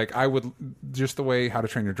surprised. Like, I would, just the way How to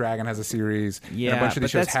Train Your Dragon has a series, and a bunch of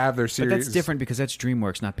these shows have their series. But that's different, because that's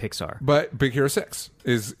DreamWorks, not Pixar. But Big Hero 6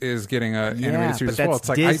 is getting an animated series as well. It's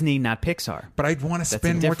like Disney, not Pixar. But I'd want to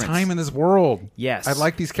spend more time in this world. Yes, I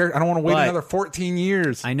like these characters. I don't want to wait another 14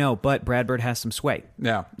 years. I know, but Brad Bird has some sway.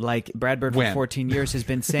 Yeah, like Brad Bird for 14 years has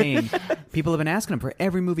been saying, people have been asking him for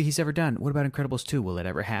every movie he's ever done, what about Incredibles 2? Will it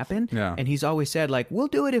ever happen? Yeah, and he's always said, like, we'll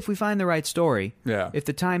do it if we find the right story. Yeah, if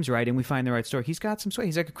the time's right and we find the right story. He's got some sway.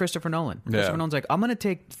 He's like a Christopher Nolan. Christopher Nolan's like, I'm going to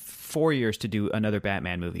take 4 years to do another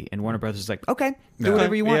Batman movie, and Warner Brothers is like, okay, do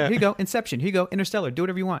whatever you want. Here you go, Inception. Here you go, Interstellar. Do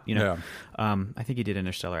whatever you want. I think he did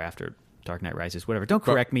Interstellar after Dark Knight Rises. Whatever. Don't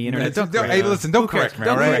correct me, internet. Don't correct me. Hey, listen, don't correct me.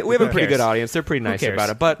 All right? We have a pretty good audience. They're pretty nice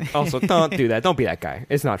about it, but also don't do that. Don't be that guy.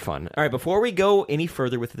 It's not fun. All right, before we go any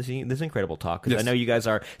further with this Incredible talk, because I know you guys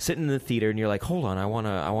are sitting in the theater and you're like, hold on, I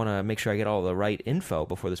wanna make sure I get all the right info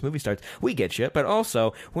before this movie starts. We get you, but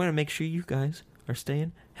also we want to make sure you guys are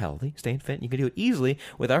staying healthy, staying fit. You can do it easily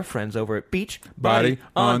with our friends over at Beach Body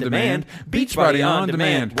On Demand. Beach Body On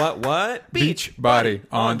Demand. What? Beach Body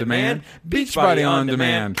On Demand. Beach Body On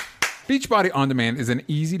Demand. Beachbody On Demand is an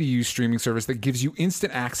easy-to-use streaming service that gives you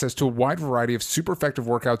instant access to a wide variety of super effective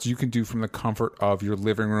workouts you can do from the comfort of your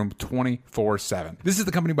living room 24/7. This is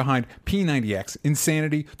the company behind P90X,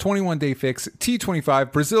 Insanity, 21 Day Fix,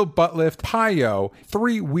 T25, Brazil Butt Lift, PiYo,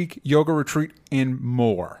 3-week yoga retreat, and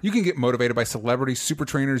more. You can get motivated by celebrity super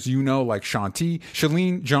trainers you know like Shanti,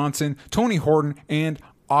 Shalene Johnson, Tony Horton, and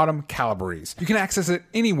Autumn Calabrese. You can access it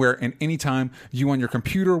anywhere and anytime you on your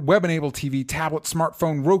computer, web-enabled TV, tablet,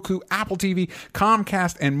 smartphone, Roku, Apple TV,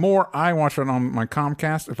 Comcast, and more. I watch it on my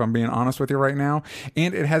Comcast, if I'm being honest with you right now.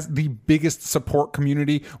 And it has the biggest support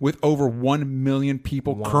community with over 1 million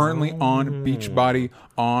people currently on Beachbody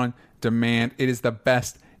On Demand. It is the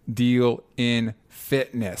best deal in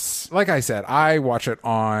fitness. Like I said, I watch it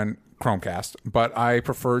on Chromecast, but I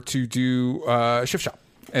prefer to do Shift Shop.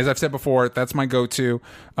 As I've said before, that's my go-to.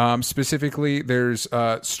 Specifically, there's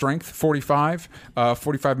Strength 45,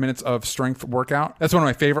 45 minutes of strength workout. That's one of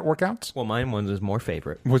my favorite workouts. Well, mine is more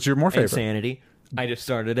favorite. What's your more favorite? Insanity. I just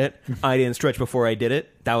started it. I didn't stretch before I did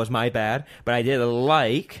it. That was my bad. But I did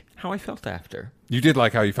like how I felt after. You did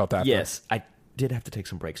like how you felt after? Yes. I did have to take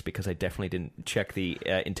some breaks because I definitely didn't check the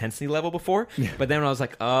intensity level before. But then I was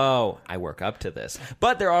like, oh, I work up to this.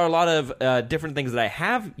 But there are a lot of different things that I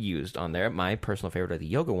have used on there. My personal favorite are the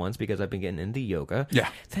yoga ones because I've been getting into yoga. Yeah.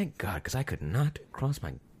 Thank God, because I could not cross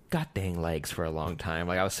my god dang legs for a long time.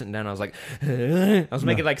 Like I was sitting down, I was like, I was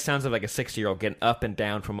making like sounds of like a 60-year-old getting up and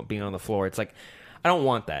down from being on the floor. It's like, I don't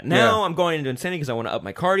want that. Now I'm going into Insanity because I want to up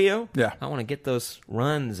my cardio. Yeah. I want to get those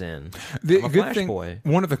runs in. The I'm a good flash thing, boy.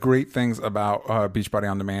 one of the great things about Beachbody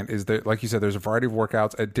On Demand is that, like you said, there's a variety of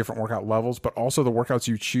workouts at different workout levels, but also the workouts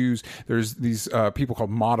you choose. There's these people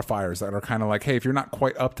called modifiers that are kind of like, hey, if you're not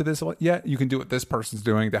quite up to this yet, you can do what this person's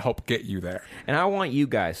doing to help get you there. And I want you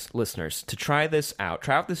guys, listeners, to try this out.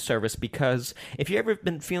 Try out this service because if you've ever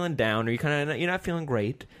been feeling down or you're not feeling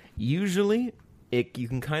great, usually you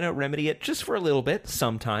can kind of remedy it just for a little bit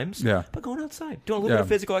sometimes. Yeah. But going outside, doing a little bit of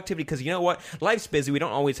physical activity because you know what? Life's busy. We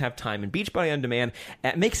don't always have time. And Beachbody On Demand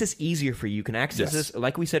makes this easier for you. You can access this,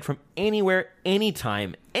 like we said, from anywhere,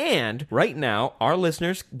 anytime. And right now, our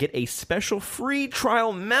listeners get a special free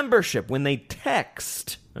trial membership when they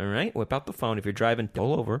text. All right? Whip out the phone if you're driving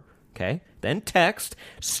all over. Okay, then text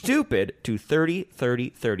STUPID to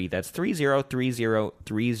 303030. That's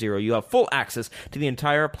 303030. You have full access to the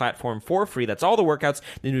entire platform for free. That's all the workouts,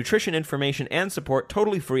 the nutrition information, and support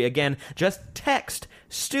totally free. Again, just text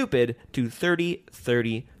STUPID to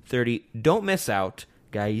 303030. Don't miss out,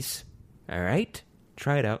 guys. All right?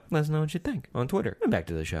 Try it out. Let us know what you think on Twitter. And back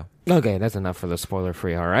to the show. Okay, that's enough for the spoiler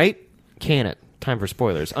free, all right? Can it. Time for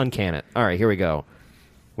spoilers. Uncan it. All right, here we go.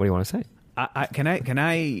 What do you want to say? I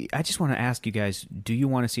just want to ask you guys, do you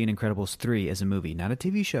want to see an Incredibles 3 as a movie? Not a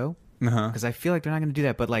TV show. Because I feel like they're not going to do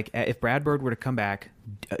that. But like, if Brad Bird were to come back,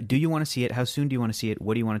 do you want to see it? How soon do you want to see it?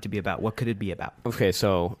 What do you want it to be about? What could it be about? Okay,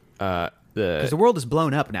 so because the world is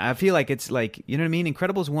blown up now. I feel like it's like, you know what I mean?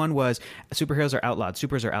 Incredibles 1 was superheroes are outlawed,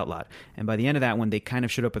 supers are outlawed. And by the end of that one, they kind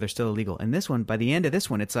of showed up, but they're still illegal. And this one, by the end of this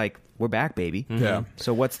one, it's like, we're back, baby. Yeah.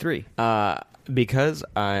 So what's 3? Because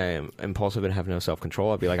I'm impulsive and have no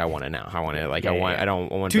self-control, I'd be like, I want it now. I want it. Like, I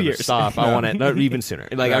don't want 2 to years. stop. I want it not even sooner.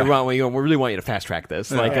 Like, I really want you to fast track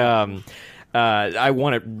this. Like, I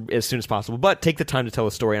want it as soon as possible, but take the time to tell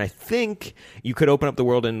the story. And I think you could open up the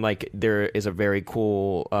world and like there is a very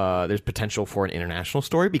cool. There's potential for an international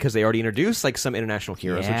story because they already introduced like some international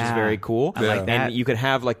heroes, which is very cool. I like that. And you could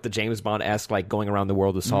have like the James Bond-esque like going around the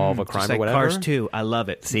world to solve a crime Just like or whatever. Cars 2, I love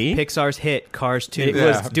it. See? Pixar's hit, Cars 2.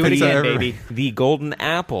 Let's do it again, Pixar. baby. The golden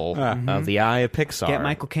apple of the eye of Pixar. Get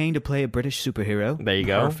Michael Caine to play a British superhero. There you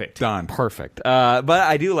go. Perfect. Done. Perfect. But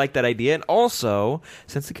I do like that idea. And also,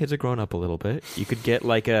 since the kids are growing up a little bit, you could get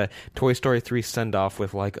like a Toy Story 3 send-off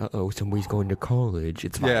with like, somebody's going to college.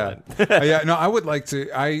 It's violent. Yeah. No, I would like to.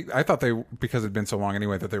 I thought because it'd been so long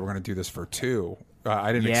anyway, that they were going to do this for 2.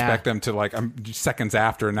 I didn't expect them to like seconds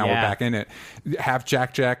after, and now we're back in it. Have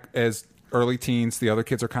Jack as early teens. The other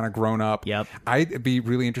kids are kind of grown up. Yep. I'd be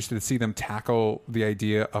really interested to see them tackle the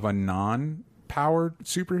idea of a non-powered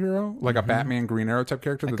superhero, like a Batman, Green Arrow type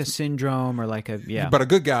character, Like a Syndrome or like a, but a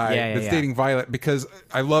good guy that's yeah. dating Violet. Because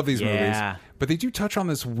I love these movies, Yeah. but they do touch on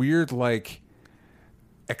this weird like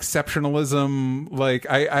exceptionalism. Like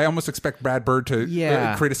I almost expect Brad Bird to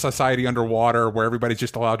create a society underwater where everybody's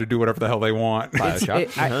just allowed to do whatever the hell they want.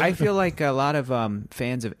 I feel like a lot of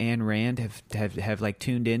fans of Ayn Rand have like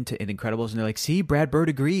tuned into Incredibles, and they're like, "See, Brad Bird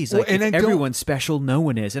agrees. Like, if everyone's special, no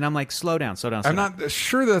one is." And I'm like, "Slow down." I'm not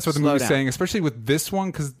sure that's what the movie's saying, especially with this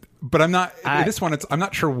one, but I'm not. This one, I'm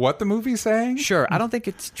not sure what the movie's saying. Sure, I don't think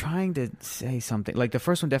it's trying to say something. Like the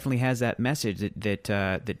first one definitely has that message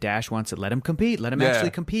that Dash wants to let him compete, let him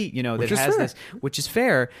actually compete. You know, which that has fair. this, which is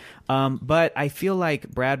fair. But I feel like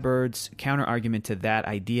Brad Bird's counter argument to that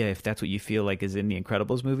idea, if that's what you feel like is in the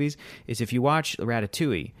Incredibles movies, is if you watch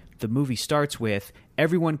Ratatouille, the movie starts with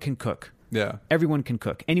everyone can cook. Yeah, everyone can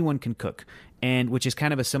cook. Anyone can cook. And which is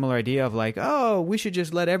kind of a similar idea of like, oh, we should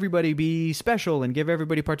just let everybody be special and give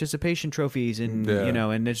everybody participation trophies and you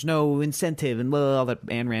know, and there's no incentive and all that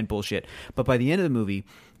Ayn Rand bullshit. But by the end of the movie,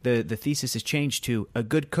 the thesis is changed to a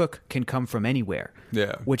good cook can come from anywhere.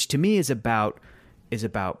 Yeah, which to me is about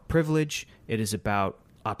privilege. It is about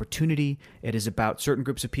opportunity. It is about certain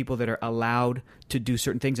groups of people that are allowed to do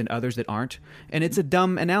certain things and others that aren't. And it's a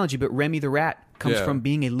dumb analogy, but Remy the rat comes from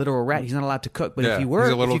being a literal rat. He's not allowed to cook, but if he were,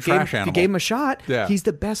 he's a little trash animal. If you gave him a shot, he's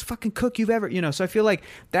the best fucking cook you've ever, you know. So I feel like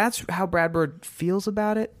that's how Brad Bird feels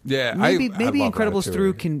about it. Yeah, maybe Incredibles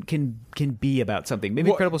 3 can be about something. Maybe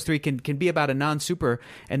Incredibles 3 can be about a non-super,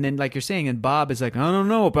 and then like you're saying, and Bob is like, I don't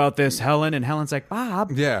know about this, Helen, and Helen's like,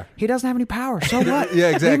 Bob, he doesn't have any power, so what? Yeah,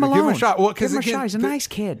 exactly. Leave him alone. Give him a shot. Well, give him a shot. He's a nice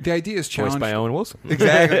kid. The idea is challenged. Voiced by Owen Wilson.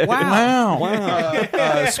 Exactly. Wow.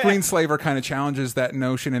 Screenslaver kind of challenges that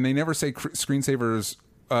notion, and they never say screensavers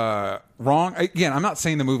wrong. Again, I'm not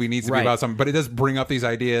saying the movie needs to be about something, but it does bring up these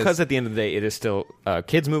ideas. Because at the end of the day, it is still a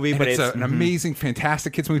kids movie, but it's an amazing,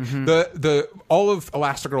 fantastic kids movie. The all of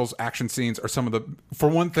Elastigirl's action scenes are some of the. For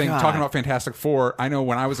one thing, talking about Fantastic Four, I know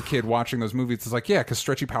when I was a kid watching those movies, it's like, because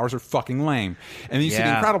stretchy powers are fucking lame. And then you see the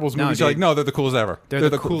Incredibles movies, you're like, no, they're the coolest ever. They're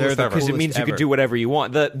the coolest ever. Because it means you could do whatever you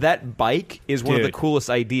want. That bike is one of the coolest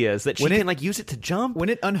ideas that she can like use it to jump. When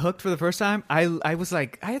it unhooked for the first time, I was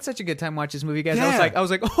like, I had such a good time watching this movie, guys. I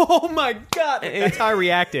was like, oh my God. That's how I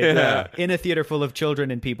reacted in a theater full of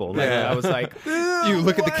children and people. Like, I was like, you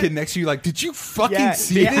look at the kid next to you like, did you fucking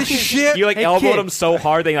see this shit? You like elbowed them so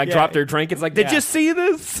hard they like dropped their drink. It's like, did you see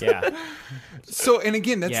this? Yeah. So, and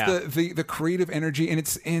again, that's the creative energy, and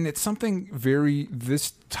it's something very,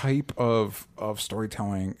 this type of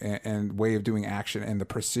storytelling and way of doing action and the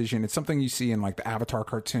precision. It's something you see in like the Avatar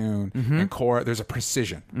cartoon and Korra. There's a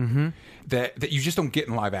precision that you just don't get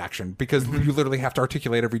in live action because you literally have to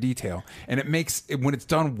articulate every detail, and it makes when it's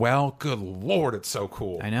done well. Good Lord, it's so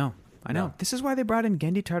cool. I know. Yeah. This is why they brought in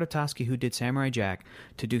Genndy Tartakovsky, who did Samurai Jack,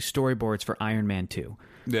 to do storyboards for Iron Man 2.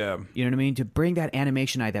 Yeah. You know what I mean? To bring that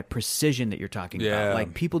animation eye, that precision that you're talking about.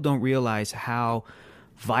 Like, people don't realize how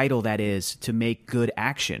vital that is to make good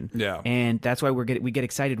action. Yeah. And that's why we get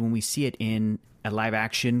excited when we see it in a live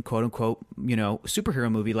action, quote unquote, you know,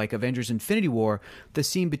 superhero movie like Avengers Infinity War. The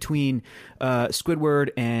scene between Squidward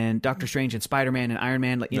and Doctor Strange and Spider-Man and Iron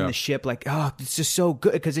Man, like in the ship, like, oh, it's just so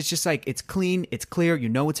good because it's just like, it's clean, it's clear, you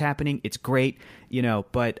know what's happening, it's great, you know.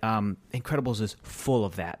 But Incredibles is full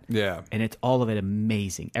of that. Yeah. And it's all of it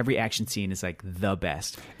amazing. Every action scene is like the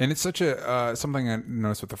best. And it's such a something I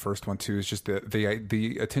noticed with the first one too is just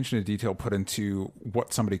the attention to detail put into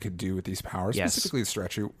what somebody could do with these powers, specifically the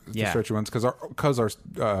stretchy ones, because our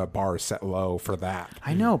bar is set low for that.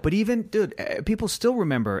 I know, but even, dude, people still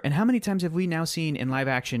remember. And how many times have we now seen in live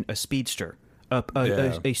action a speedster? A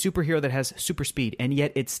superhero that has super speed, and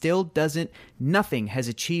yet it still doesn't, nothing has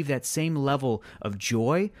achieved that same level of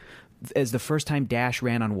joy as the first time Dash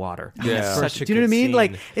ran on water. Yeah. Such a do you know what I good mean? scene.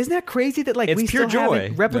 Like, isn't that crazy that like it's we pure still joy.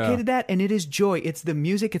 haven't replicated that? And it is joy. It's the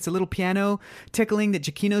music. It's a little piano tickling that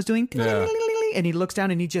Giacchino's doing. Yeah. And he looks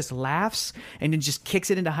down and he just laughs and then just kicks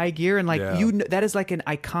it into high gear. And like that is like an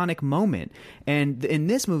iconic moment. And in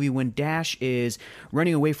this movie, when Dash is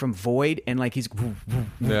running away from Void and like he's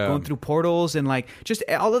going through portals and like just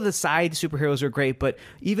all of the side superheroes are great, but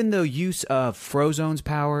even the use of Frozone's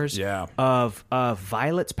powers, of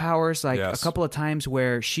Violet's powers, like a couple of times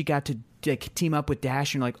where she got to like team up with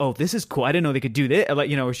Dash and you're like, oh, this is cool. I didn't know they could do this.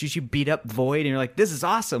 Like, you know, or she beat up Void and you're like, this is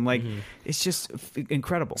awesome. Like, it's just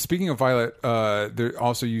incredible. Speaking of Violet, they're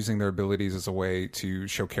also using their abilities as a way to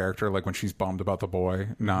show character. Like when she's bummed about the boy,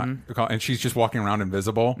 and she's just walking around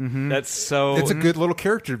invisible. That's so. It's a good little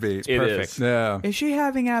character beat. It perfect. Is. Yeah. Is she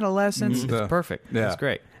having adolescence? It's perfect. Yeah. It's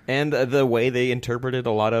great. And the way they interpreted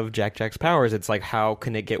a lot of Jack Jack's powers, it's like, how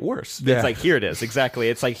can it get worse? Yeah. It's like, here it is, exactly.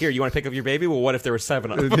 It's like, here, you want to pick up your baby? Well, what if there were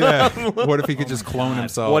 7 of them? Yeah. What if he could just clone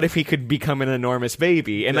himself? What if he could become an enormous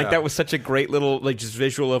baby? And like Yeah. that was such a great little like just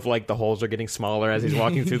visual of like the holes are getting smaller as he's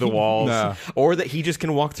walking through the walls, No. or that he just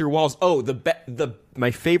can walk through walls. Oh,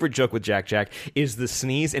 my favorite joke with Jack Jack is the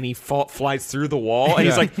sneeze, and he flies through the wall, and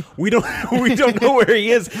he's Yeah. like, we don't know where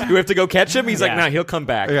he is. Do we have to go catch him? He's like, Yeah. nah, he'll come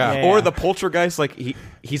back. Yeah. Yeah. Or the poltergeist, like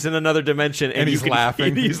he's in another dimension, and he's you can,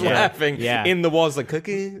 laughing. He's Yeah. laughing Yeah. in the walls, like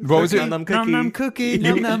cookie. What was it? Num num cookie. Num num cookie.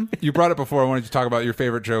 Num num. You brought it before. I wanted to talk about your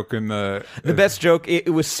favorite joke in the Best joke.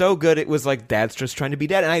 It was so good. It was like dad's just trying to be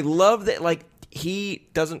dad, and I love that. Like he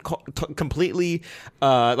doesn't completely,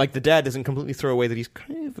 like the dad doesn't completely throw away that he's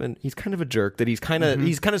kind of a jerk. That he's kind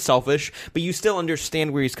of selfish, but you still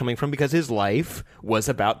understand where he's coming from because his life was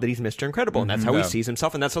about that he's Mr. Incredible, and that's how he Yeah. sees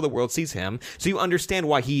himself, and that's how the world sees him. So you understand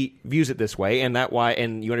why he views it this way,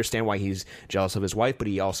 and you understand why he's jealous of his wife, but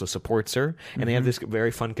he also supports her, and they have this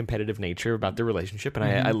very fun competitive nature about their relationship, and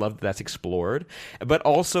I love that that's explored, but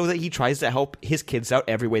also that he tries to help his kids out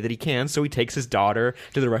every way that he can. So he takes his daughter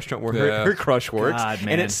to the restaurant where Yeah. her crush works, God, man.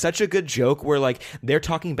 and it's such a good joke where like they're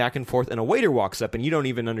talking back and forth, and a waiter walks up, and you don't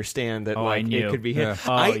even understand that Oh, I like knew. it could be him. Yeah.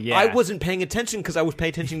 Oh, I yeah. wasn't paying attention because I was paying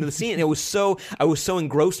attention to the scene. And I was so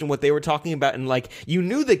engrossed in what they were talking about, and like you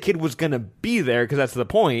knew the kid was gonna be there because that's the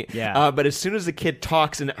point. Yeah. But as soon as the kid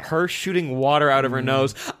talks and her shooting water out of her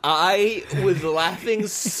nose, I was laughing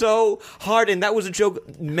so hard, and that was a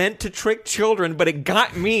joke meant to trick children, but it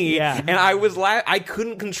got me. Yeah. And I was I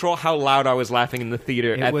couldn't control how loud I was laughing in the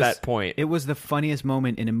theater at that point. It was the funniest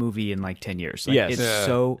moment in a movie in like 10 years. Like, Yes. It's Yeah.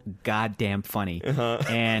 so goddamn funny.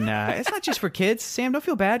 And it's not just for kids. Sam, don't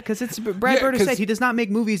feel bad because it's Brad Yeah, Bird has 'cause- said he does not make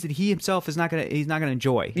movies that he himself is not gonna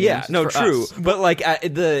enjoy. You know, Yeah, it's no, for true. us. But like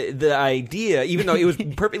the idea, even though it was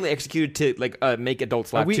perfectly executed to like make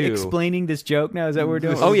adults laugh Are we too. explaining this joke now? Is that what we're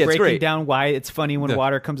doing? Oh, yeah, it's breaking great. down why it's funny when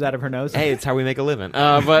water comes out of her nose. Hey, it's how we make a living.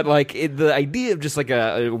 But like the idea of just like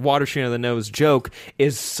a water shooting out of the nose joke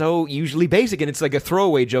is so usually basic, and it's like a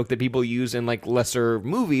throwaway joke that people use in like lesser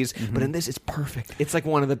movies. But in this, it's perfect. It's like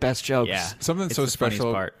one of the best jokes. Yeah. Something It's so the funniest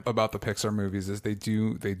special part. about the Pixar movies is they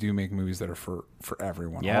do make movies that are for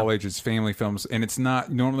everyone, Yeah. all ages, family films, and it's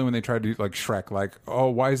not normally when they try to do like Shrek, like, oh,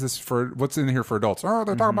 why is this for what's in here for adults? Oh,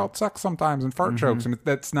 they talk about sex sometimes and fart jokes, and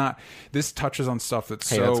that's not. This touches on stuff that's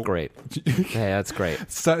Hey, so that's great. Hey, that's great.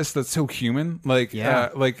 stuff that's so human. Like, Yeah.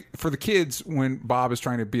 like for the kids when Bob is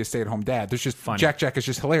trying to be a stay-at-home dad, there's just Funny. Jack is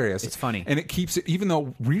just hilarious. It's funny. and it keeps it, even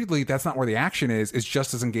though really that's not where the action is. It's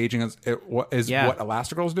just as engaging as what Yeah.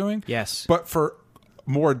 Elastigirl's doing. Yes. But for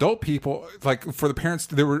more adult people, like for the parents,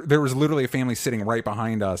 there was literally a family sitting right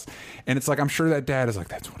behind us, and it's like I'm sure that dad is like,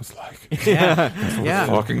 that's what it's like. Yeah, it's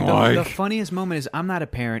fucking the, like. the funniest moment is I'm not a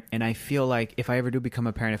parent, and I feel like if I ever do become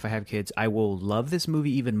a parent, if I have kids, I will love this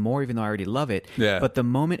movie even more, even though I already love it. Yeah. But the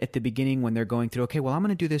moment at the beginning when they're going through, okay, well, I'm going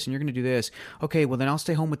to do this, and you're going to do this. Okay, well, then I'll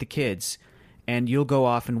stay home with the kids. And you'll go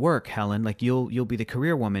off and work, Helen. Like you'll be the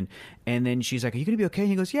career woman. And then she's like, "Are you going to be okay?" And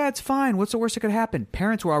he goes, "Yeah, it's fine. What's the worst that could happen?"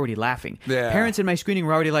 Parents were already laughing. Yeah. Parents in my screening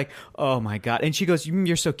were already like, "Oh my god!" And she goes,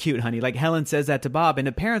 "You're so cute, honey." Like Helen says that to Bob, and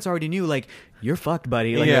the parents already knew, like, "You're fucked,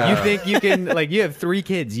 buddy. Like Yeah. you think you can, like, you have 3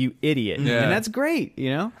 kids, you idiot." Yeah. And that's great,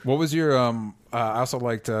 you know. What was your I also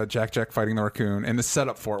liked Jack fighting the raccoon and the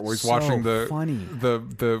setup for it, where he's So watching funny.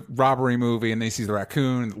 the robbery movie, and they see the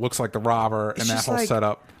raccoon, it looks like the robber, and that just whole like-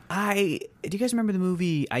 setup. Do you guys remember the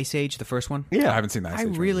movie Ice Age, the first one? I haven't seen that. I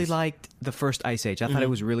really liked the first Ice Age. I thought it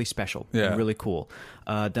was really special, Yeah. and really cool.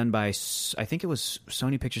 Done by, I think it was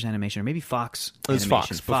Sony Pictures Animation, or maybe Fox. It was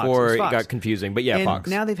Animation. Fox before It was it Fox. got confusing, but yeah, And Fox.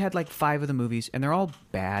 now they've had like 5 of the movies, and they're all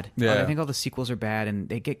bad. Yeah. I think all the sequels are bad, and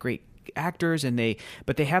they get great actors,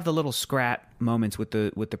 but they have the little scrat moments with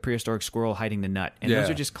the prehistoric squirrel hiding the nut, and those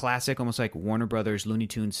Yeah. are just classic, almost like Warner Brothers Looney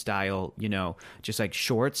Tunes style, you know, just like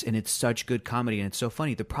shorts, and it's such good comedy, and it's so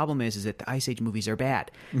funny. The problem is that the Ice Age movies are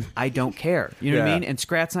bad. I don't care, you know what I Yeah. mean? And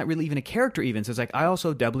Scrat's not really even a character, even. So it's like I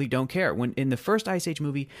also doubly don't care. When in the first Ice Age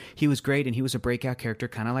movie, he was great, and he was a breakout character,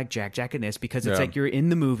 kind of like Jack in this, because it's Yeah. like you're in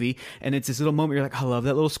the movie, and it's this little moment you're like, I love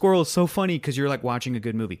that little squirrel. It's so funny because you're like watching a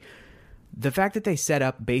good movie. The fact that they set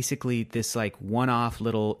up basically this like one-off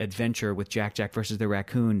little adventure with Jack versus the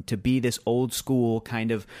raccoon to be this old school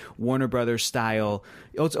kind of Warner Brothers style.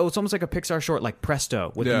 It's almost like a Pixar short like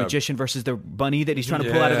Presto with the Yeah. magician versus the bunny that he's trying to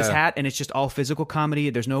pull out of his Yeah. hat, and it's just all physical comedy.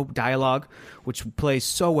 There's no dialogue, which plays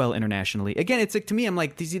so well internationally. Again, it's like, to me, I'm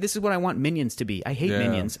like, this is what I want Minions to be. I hate Yeah.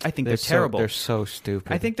 Minions. I think they're they're terrible. They're so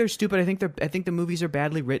stupid. I think they're stupid. I think the movies are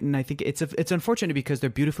badly written. I think it's unfortunate because they're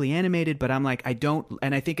beautifully animated, but I'm like, I don't,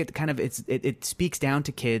 and I think it's it speaks down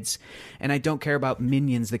to kids, and I don't care about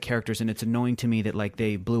Minions, the characters, and it's annoying to me that like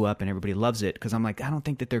they blew up and everybody loves it because I'm like, I don't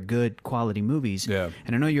think that they're good quality movies. Yeah.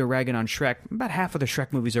 And I know you're ragging on Shrek. About half of the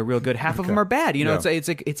Shrek movies are real good. Half of them are bad. You know, Yeah. it's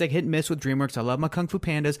like hit and miss with DreamWorks. I love my Kung Fu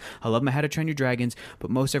Pandas. I love my How to Train Your Dragons. But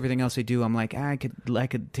most everything else they do, I'm like, I could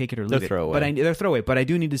take it or leave it. Throwaway. But they're throwaway. But I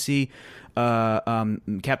do need to see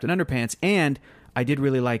Captain Underpants, and I did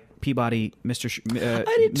really like Peabody, I did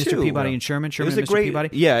Mr. too. Peabody and Sherman. Sherman was and a Mr. great, Peabody.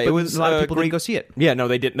 yeah. It But was a lot of a people great, didn't go see it. Yeah, no,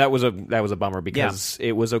 they didn't. That was a bummer because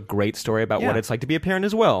it was a great story about what Yeah. it's like to be a parent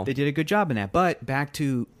as well. They did a good job in that. But back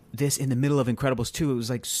to this in the middle of Incredibles 2, it was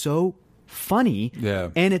like so funny. Yeah.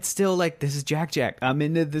 And it's still like, this is Jack. I'm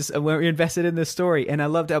into this. We're invested in this story. And I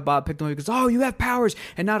loved how Bob picked him up. He goes, oh, you have powers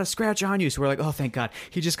and not a scratch on you. So we're like, oh, thank God.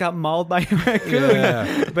 He just got mauled by a raccoon.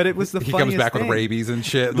 Yeah. But it was the He funniest comes back thing. with rabies and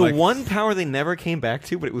shit. The like, one power they never came back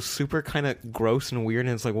to, but it was super kind of gross and weird,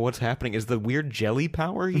 and it's like, well, what's happening? Is the weird jelly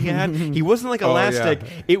power he had? He wasn't like elastic.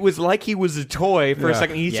 yeah. It was like he was a toy for a Yeah.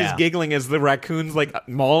 second. He's Yeah. just giggling as the raccoon's like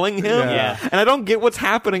mauling him. Yeah. And I don't get what's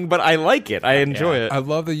happening, but I like it. I enjoy it. I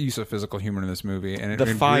love the use of physical humor in this movie, and The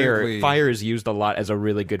and fire weirdly- is used a lot as a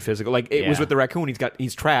really good physical. Like it was Yeah. with the raccoon.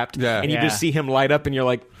 He's trapped, Yeah. and you Yeah. just see him light up, and you're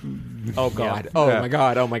like, oh god, Yeah. oh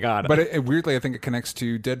my god. But weirdly, I think it connects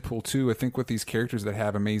to Deadpool too. I think with these characters that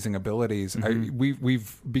have amazing abilities,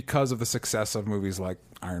 we've because of the success of movies like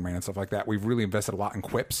Iron Man and stuff like that, we've really invested a lot in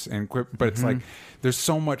quips and But it's like there's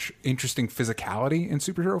so much interesting physicality in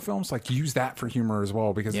superhero films. Like use that for humor as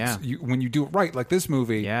well, because Yeah. when you do it right, like this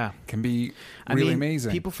movie, can be really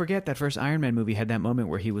amazing. People forget that first Iron Man movie had that moment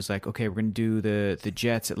where he was like, okay, we're going to do the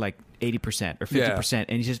jets at like 80% or 50%,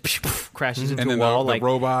 and he just crashes into And a then wall. the like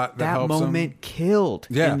robot that helps him. moment killed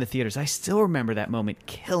Yeah. in the theaters. I still remember that moment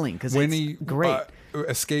killing because when it's he great.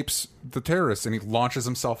 Escapes the terrorists and he launches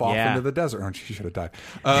himself off Yeah. into the desert. Oh, he should have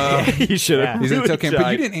died. you should have. Yeah. He's in really tail camp. But you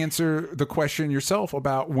died. didn't answer the question yourself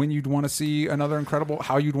about when you'd want to see another Incredible,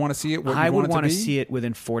 how you'd want to see it, what I you'd would want it to be. see it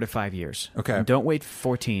within 4 to 5 years. Okay. And don't wait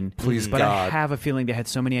 14. Please, But I God. have a feeling they had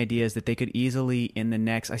so many ideas that they could easily, in the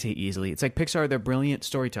next, I say easily, it's like Pixar, they're brilliant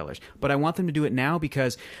storytellers. But I want them to do it now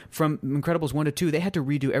because from Incredibles 1 to 2, they had to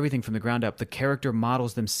redo everything from the ground up. The character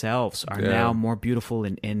models themselves are Yeah. now more beautiful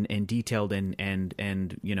and detailed and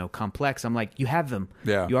complex. I'm like, you have them.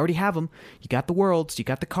 Yeah. You already have them. You got the worlds, you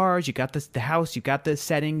got the cars, you got the house, you got the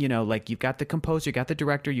setting, like you've got the composer, you got the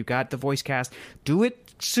director, you got the voice cast. Do it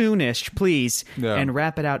soonish, please, Yeah. and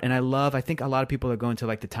wrap it out. And I think a lot of people are going to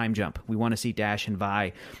like the time jump. We want to see Dash and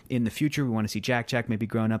Vi in the future. We want to see Jack maybe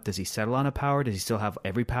grown up. Does he settle on a power? Does he still have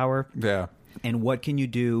every power? Yeah. And what can you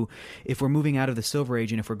do if we're moving out of the Silver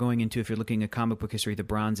Age and if we're going into, if you're looking at comic book history, the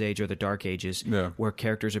Bronze Age or the Dark Ages, Yeah. where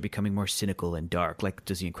characters are becoming more cynical and dark? Like,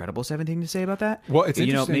 does the Incredibles have anything to say about that? Well, it's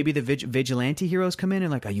interesting. Maybe the vigilante heroes come in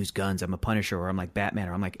and like, I use guns, I'm a Punisher, or I'm like Batman,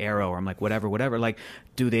 or I'm like Arrow, or I'm like whatever. Like,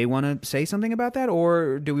 do they want to say something about that,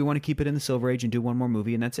 or do we want to keep it in the Silver Age and do one more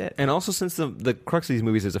movie and that's it? And also, since the crux of these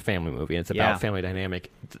movies is a family movie and it's about Yeah. family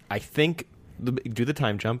dynamic, I think do the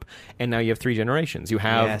time jump, and now you have 3 generations. You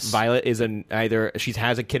have Yes. Violet is either she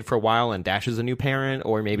has a kid for a while and Dash is a new parent,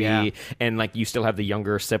 or maybe and like you still have the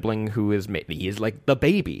younger sibling who is maybe he is like the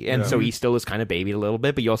baby, and so he still is kind of babied a little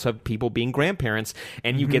bit. But you also have people being grandparents,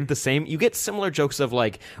 and you get similar jokes of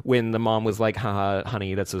like when the mom was like, "Haha,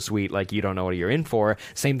 honey, that's so sweet. Like you don't know what you're in for."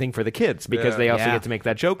 Same thing for the kids because Yeah. they also Yeah. get to make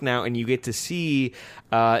that joke now, and you get to see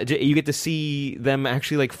them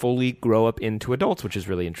actually like fully grow up into adults, which is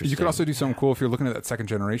really interesting. You could also do something cool if you're looking at that second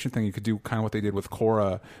generation thing. You could do kind of what they did with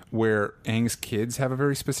Korra, where Aang's kids have a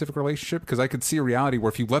very specific relationship. Because I could see a reality where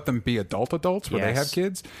if you let them be adults, where they Yes. have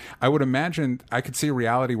kids, I would imagine I could see a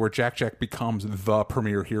reality where Jack becomes the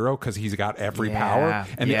premier hero because he's got every power,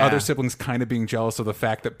 and the Yeah. other siblings kind of being jealous of the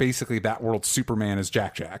fact that basically that world's Superman is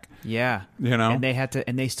Jack. Yeah, and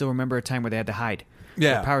they still remember a time where they had to hide.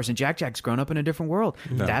 Yeah. Their powers, and Jack's grown up in a different world.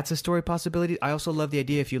 That's a story possibility. I also love the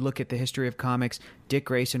idea, if you look at the history of comics, Dick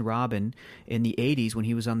Grayson Robin in the 80s when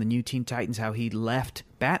he was on the New Teen Titans, how he left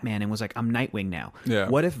Batman and was like, I'm Nightwing now. Yeah.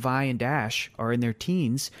 What if Vi and Dash are in their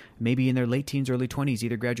teens, maybe in their late teens, early 20s,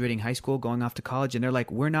 either graduating high school, going off to college, and they're like,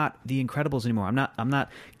 we're not the Incredibles anymore. I'm not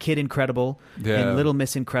Kid Incredible and Little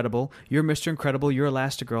Miss Incredible. You're Mr. Incredible, you're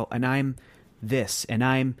Elastigirl, and I'm this,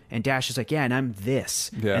 and Dash is like, yeah, and I'm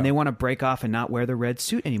this, Yeah. and they want to break off and not wear the red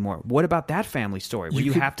suit anymore. What about that family story where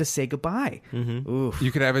you have to say goodbye? Oof.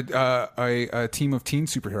 You could have a team of teen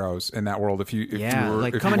superheroes in that world if you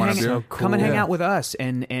Like if come you and wanted hang, to. come and hang out with us,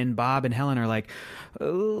 and Bob and Helen are like,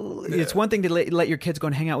 it's one thing to let your kids go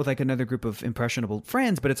and hang out with like another group of impressionable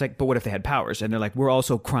friends, but it's like, but what if they had powers? And they're like, we're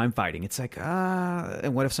also crime fighting. It's like,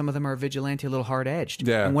 and what if some of them are vigilante, a little hard edged?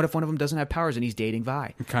 Yeah. And what if one of them doesn't have powers and he's dating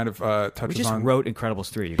Vi? Kind of touches on. wrote Incredibles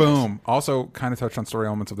 3. You guys. Boom. Also, kind of touched on story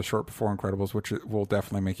elements of the short before Incredibles, which will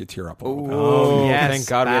definitely make you tear up a little bit. Oh, yes. thank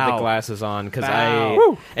God we had the Bow. glasses on because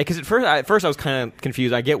Bow. because at first I was kind of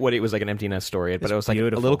confused. I get what it was like an empty nest story, but I was like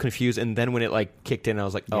beautiful. a little confused. And then when it like kicked in, I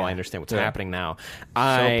was like, oh, Yeah. I understand what's Yeah. happening now.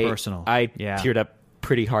 personal. I Yeah. teared up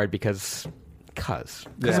pretty hard because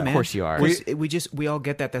Yeah. of course you are. We all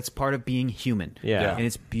get that. That's part of being human. Yeah. And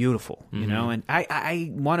it's beautiful, you know. And I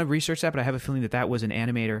want to research that, but I have a feeling that was an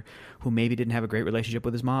animator who maybe didn't have a great relationship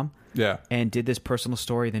with his mom. Yeah. And did this personal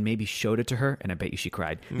story, then maybe showed it to her, and I bet you she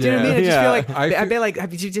cried. Do you know what I Yeah. mean? I just Yeah. feel like I I bet like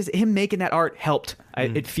just him making that art helped.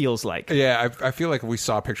 It feels like. Yeah, I feel like if we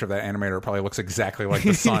saw a picture of that animator, it probably looks exactly like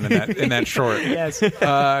the son in that short. Yes.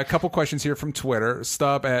 A couple questions here from Twitter.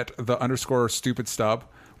 Stub at _stupid stub.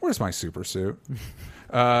 Where's my super suit?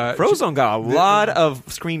 Frozone got a lot of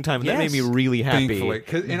screen time, and that made Yes. me really happy.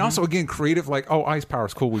 Thankfully. And also, again, creative, like, oh, ice power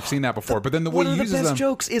is cool. We've seen that before. But then the way One he of the uses best them.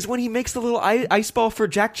 jokes is when he makes the little ice ball for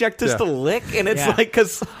Jack just Yeah. to lick, and it's Yeah. like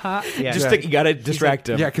because Yeah. just you got to distract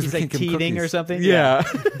him. Yeah, because He's we like can't give him teething or cookies. something. yeah.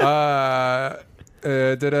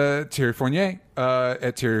 Thierry Fournier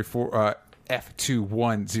at Thierry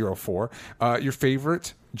F2104. Your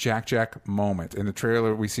favorite Jack moment. In the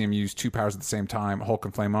trailer, we see him use two powers at the same time, Hulk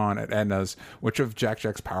and Flame On at Edna's. Which of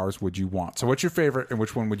Jack's powers would you want? So what's your favorite and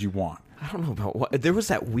which one would you want? I don't know about what. There was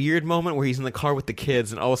that weird moment where he's in the car with the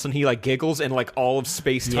kids, and all of a sudden he like giggles, and like all of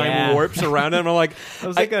space time Yeah. warps around him. I'm like, It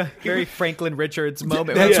was like a very Franklin Richards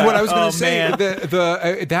moment. That's Yeah. what I was going Oh, to say.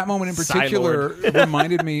 man. That moment in particular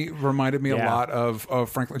reminded me a Yeah. lot of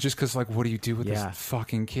Franklin, just because like, what do you do with Yeah. this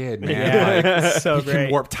fucking kid, man? Yeah. Like, So he can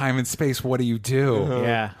great. warp time and space. What do you do?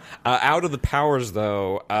 Yeah. out of the powers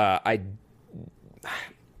though,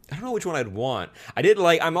 I don't know which one I'd want.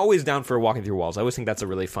 I'm always down for walking through walls. I always think that's a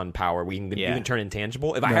really fun power. You can turn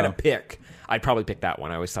intangible. If I had to pick, I'd probably pick that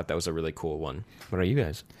one. I always thought that was a really cool one. What are you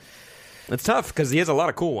guys? It's tough because he has a lot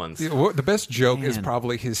of cool ones. The best joke is Man.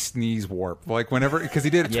 probably his sneeze warp. Like whenever, because he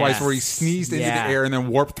did it twice, Yes. where he sneezed into Yeah. the air and then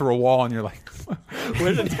warped through a wall, and you're like,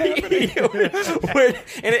 Where's it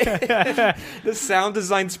the sound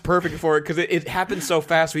design's perfect for it because it happens so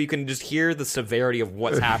fast where you can just hear the severity of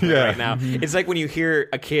what's happening right now. It's like when you hear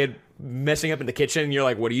a kid messing up in the kitchen and you're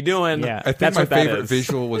like, what are you doing? Yeah. I think That's my what that favorite is.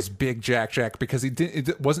 visual was Big Jack because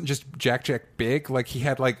it wasn't just Jack big. Like he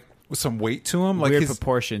had like some weight to him. Like Weird his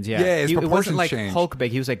proportions, yeah. Yeah, his It proportions wasn't like changed. Hulk big.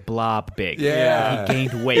 He was like Blob big. Yeah. He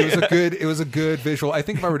gained weight. It was a good visual. I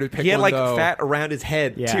think if I were to pick He had one, like though, fat around his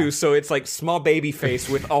head Yeah. too, so it's like small baby face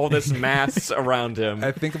with all this mass around him.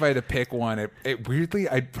 I think if I had to pick one, it weirdly,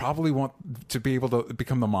 I'd probably want to be able to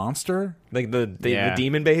become the monster. Like the Yeah.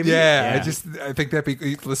 demon baby. Yeah, Yeah. I think that'd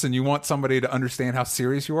be. Listen, you want somebody to understand how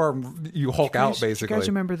serious you are. You Hulk out, Do basically. you guys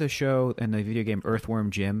remember the show and the video game Earthworm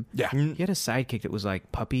Jim? Yeah. He had a sidekick that was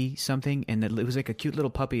like Puppy something, and it was like a cute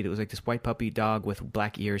little puppy. That was like this white puppy dog with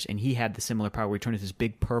black ears, and he had the similar power where he turned into this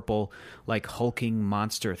big purple, like hulking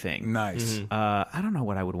monster thing. Nice. I don't know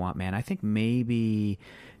what I would want, man. I think maybe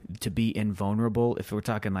to be invulnerable. If we're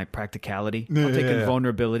talking like practicality, I'll take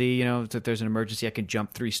invulnerability. You know, if there's an emergency, I can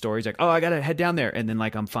jump 3 stories. Like, oh, I gotta head down there, and then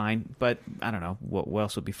like I'm fine. But I don't know what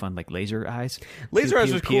else would be fun. Like laser eyes. Laser Pew, eyes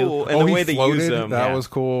pew, was pew. cool, and the he way they floated, use them. that Yeah. was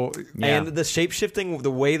cool. Yeah. And the shape shifting,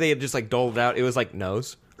 the way they had just like doled out, it was like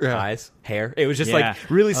nose, Yeah. eyes, hair. It was just Yeah. like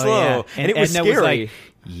really Oh, slow, yeah. and it was Edna scary. like,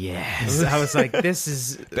 yes. I was like, this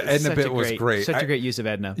is The Edna such bit a was great. Such a great use of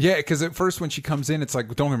Edna. Yeah, because at first when she comes in, it's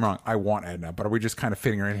like, don't get me wrong, I want Edna, but are we just kind of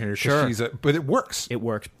fitting her in here? 'Cause Sure. but it works. It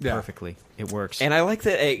worked Yeah. perfectly. It works. And I like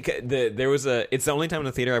that there was it's the only time in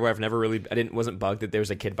the theater where I've never really wasn't bugged that there was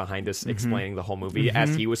a kid behind us explaining the whole movie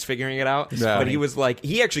as he was figuring it out. Yeah. But he was like,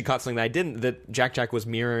 he actually caught something that I didn't, that Jack was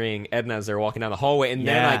mirroring Edna as they're walking down the hallway, and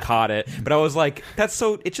then Yeah. I caught it. But I was like,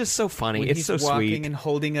 it's just so funny. When It's he's so walking sweet. and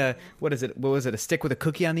holding a what was it? A stick with a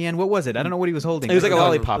cookie on the end? What was it? I don't know what he was holding. It was like a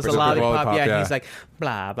lollipop It or was a something. lollipop. Yeah, Yeah. and he's like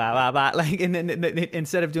blah blah blah blah. Like, and then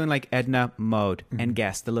instead of doing like Edna mode and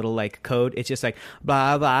guess the little like code, it's just like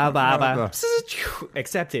blah blah blah blah.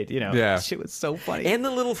 Accepted. You know. Yeah. Shit was so funny. And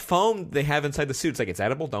the little foam they have inside the suit, it's like, it's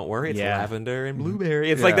edible, don't worry. It's Yeah. lavender and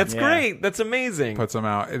blueberry. It's Yeah. like, that's Yeah. great. That's amazing. Puts them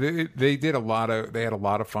out. They had a lot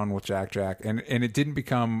of fun with Jack, and it didn't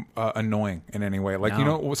become annoying in any way. Like, No. you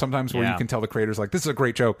know, sometimes where Yeah. you can tell the creators like, this is a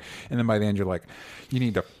great joke, and then by the end you're like, you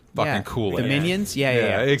need to fucking cool the it. Minions.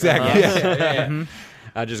 Yeah. Exactly. Uh-huh. Yeah.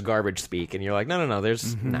 just garbage speak, and you're like, no,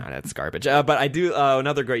 there's that's garbage. But I do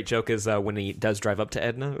another great joke is when he does drive up to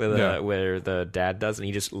Edna, where the dad does, and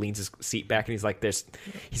he just leans his seat back, and he's like,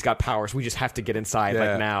 he's got powers. We just have to get inside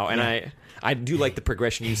now. And I do like the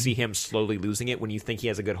progression. You see him slowly losing it when you think he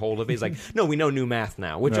has a good hold of it. He's like, no, we know new math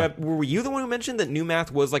now. Which were you the one who mentioned that new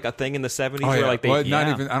math was like a thing in the 70s? Where like I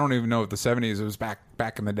don't even know if the 70s. It was back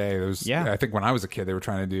in the day. It was. Yeah. I think when I was a kid, they were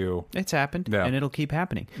trying to do. It's happened, and it'll keep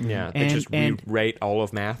happening. Yeah, they just rewrite all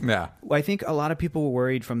of math. Yeah. I think a lot of people were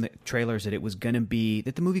worried from the trailers that it was going to be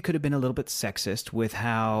that the movie could have been a little bit sexist with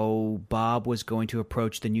how Bob was going to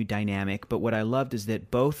approach the new dynamic. But what I loved is that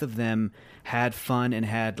both of them had fun and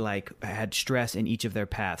had stress in each of their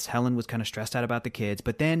paths. Helen was kind of stressed out about the kids,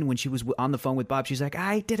 but then when she was on the phone with Bob, she's like,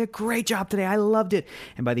 I did a great job today. I loved it.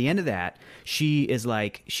 And by the end of that, she is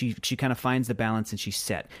like, she kind of finds the balance and she's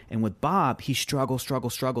set. And with Bob, he struggles,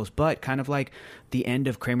 but kind of like the end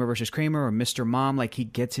of Kramer versus Kramer or Mr. Mom, like he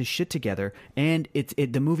gets his shit together. And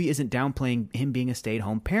the movie isn't downplaying him being a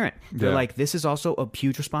stay-at-home parent. They're like, this is also a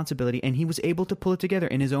huge responsibility, and he was able to pull it together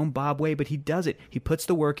in his own Bob way, but he does it. He puts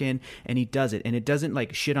the work in, and he does it. And it doesn't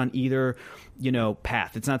like shit on either,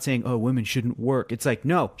 path. It's not saying, oh, women shouldn't work. It's like,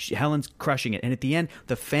 no, Helen's crushing it. And at the end,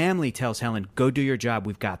 the family tells Helen, go do your job.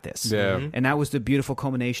 We've got this. Yeah. And that was the beautiful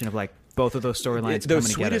culmination of like both of those storylines the coming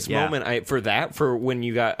sweetest together. moment for when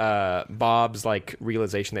you got Bob's like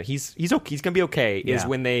realization that he's okay, he's gonna be okay is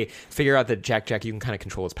when they figure out that Jack you can kind of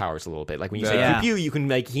control his powers a little bit. Like when you say pew pew, you can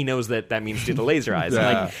like he knows that means do the laser eyes. And,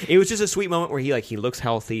 like it was just a sweet moment where he looks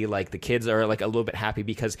healthy. Like the kids are like a little bit happy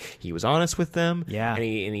because he was honest with them. Yeah,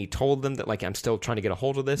 and he told them that like I'm still trying to get a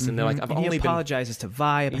hold of this, and they're like he apologizes to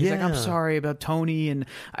Vi. He's like, I'm sorry about Tony, and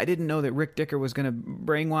I didn't know that Rick Dicker was gonna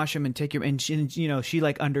brainwash him and take your and she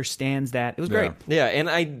like understands that. It was great. Yeah, and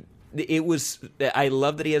I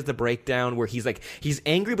love that he has the breakdown where he's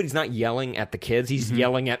angry, but he's not yelling at the kids. He's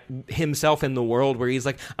yelling at himself in the world where he's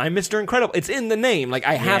like, I'm Mr. Incredible. It's in the name. Like,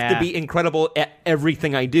 I have to be incredible at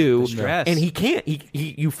everything I do. And he can't.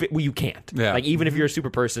 You can't. Yeah. Like, even if you're a super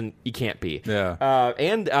person, you can't be. Yeah.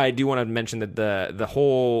 And I do want to mention that the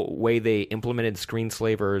whole way they implemented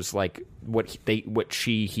screenslavers, like, what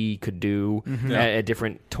he could do at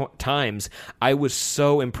different times, I was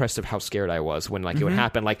so impressed of how scared I was when like it would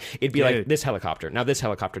happen. Like it'd be like this helicopter, now this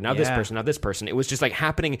helicopter, now this person, now this person. It was just like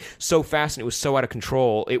happening so fast and it was so out of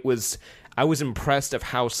control. I was impressed of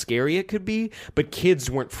how scary it could be, but kids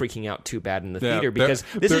weren't freaking out too bad in the theater because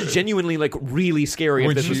this is genuinely like really scary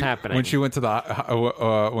if this was happening. When she went to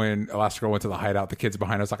when Elastigirl went to the hideout, the kids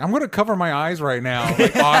behind us like, I'm going to cover my eyes right now,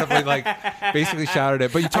 like audibly, like basically shouted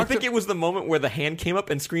it. But I think it was the moment where the hand came up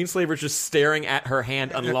and Screenslaver's just staring at her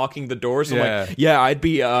hand, unlocking the door. So I'd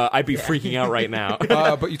be freaking out right now.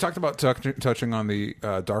 But you talked about touching on the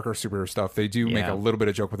darker superhero stuff. They do make a little bit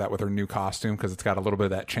of joke with that with her new costume because it's got a little bit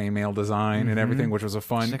of that chainmail design and everything, which was a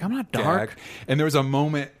fun. She's like, I'm not dark. Gag. And there was a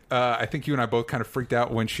moment. I think you and I both kind of freaked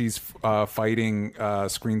out when she's fighting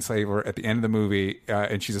Screenslaver at the end of the movie,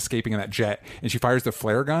 and she's escaping in that jet, and she fires the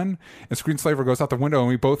flare gun, and Screenslaver goes out the window, and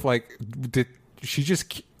we both like, did she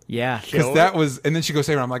just? Yeah, because that was, and then she goes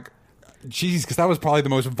save her. I'm like, jeez, because that was probably the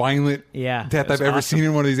most violent death I've ever seen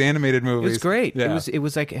in one of these animated movies. It was great. Yeah. It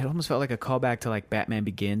was like, it almost felt like a callback to like Batman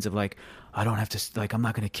Begins of like, I don't have to, like, I'm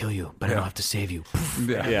not going to kill you, but I don't have to save you.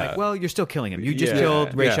 Like, well, you're still killing him. You just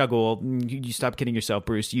killed Ra's al Ghul. You stopped kidding yourself,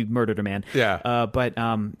 Bruce. You murdered a man. Yeah. But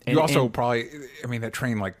you also probably, I mean, that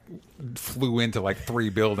train like flew into like 3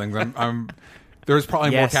 buildings. There was probably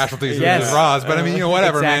more casualties than Roz, but I mean,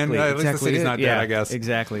 whatever, man. At least the city's not dead, I guess.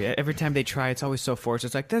 Exactly. Every time they try, it's always so forced.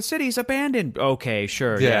 It's like, the city's abandoned. Okay,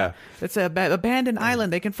 sure. Yeah. It's an abandoned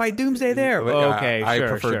island. They can fight Doomsday there. Okay, I sure.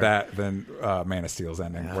 prefer that than Man of Steel's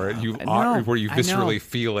ending, where you viscerally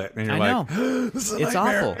feel it, and you're like, this is it's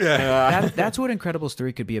awful. Yeah. That's what Incredibles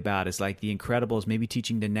 3 could be about. Is like the Incredibles maybe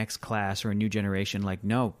teaching the next class or a new generation, like,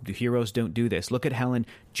 no, the heroes don't do this. Look at Helen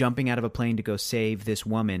jumping out of a plane to go save this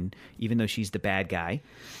woman, even though she's the bad guy.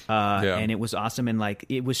 And it was awesome. And like,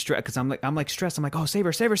 it was because I'm like stressed. I'm like, oh, save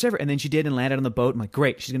her. And then she did and landed on the boat. I'm like,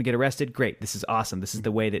 great, she's going to get arrested. Great. This is awesome. This is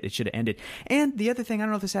the way that it should have ended. And the other thing, I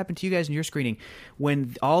don't know if this happened to you guys in your screening,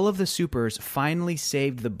 when all of the supers finally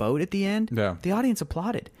saved the boat at the end, the audience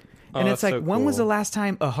applauded. And it's like, when was the last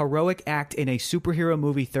time a heroic act in a superhero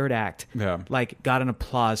movie third act like got an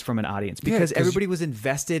applause from an audience? Because everybody was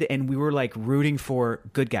invested and we were like rooting for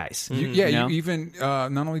good guys. You even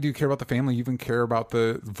not only do you care about the family, you even care about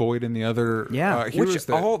the Void and the other heroes.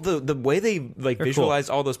 All the way they like visualize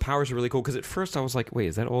all those powers are really cool. Because at first I was like, wait,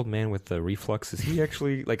 is that old man with the reflux? Is he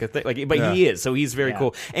actually like a thing? Like, but he is, so he's very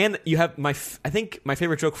cool. And you have I think my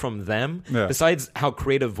favorite joke from them, besides how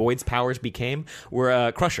creative Void's powers became,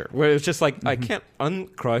 were Crusher. where it's just like, I can't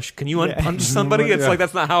uncrush. Can you unpunch somebody? It's like,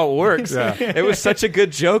 that's not how it works. It was such a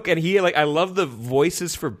good joke, and I love the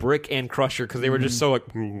voices for Brick and Crusher because they were just so like.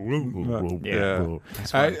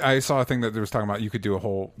 I saw a thing that they was talking about. You could do a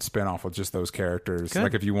whole spin-off with just those characters. Good.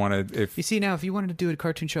 Like if you wanted, You see, now if you wanted to do a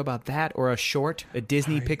cartoon show about that or a short, a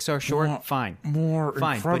Disney Pixar short, fine.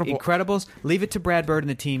 Fine. But Incredibles, leave it to Brad Bird and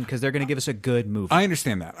the team because they're going to give us a good movie. I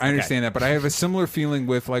understand that. But I have a similar feeling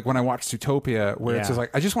with like when I watched Zootopia, where it's just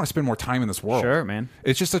like I just want to spend more time in this world. Sure, man.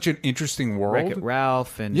 It's just such an interesting world. Wreck-It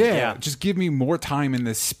Ralph and just give me more time in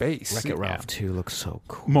this space. Wreck-It Ralph 2 looks so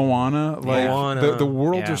cool. Moana, like Moana. the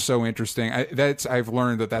worlds are so interesting. I've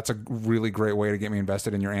learned that's a really great way to get me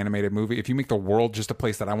invested in your animated movie. If you make the world just a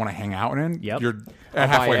place that I want to hang out in, you're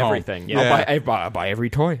halfway home. Everything. Yeah. I'll buy every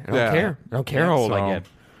toy. I don't care. I don't care how old I get.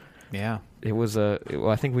 Yeah. It was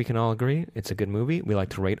I think we can all agree it's a good movie. We like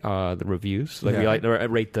to rate the reviews. We like to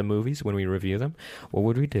rate the movies when we review them. What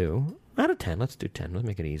would we do? Out of 10. Let's do 10. Let's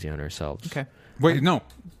make it easy on ourselves. Okay. Wait, no.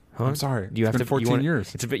 Huh? I'm sorry. It's been 14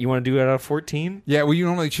 years. You want to do it out of 14? Yeah, well, you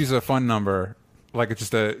normally choose a fun number. Like it's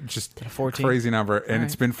just a 14? Crazy number, and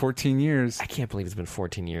it's been 14 years. I can't believe it's been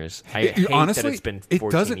 14 years. Honestly, that it's been 14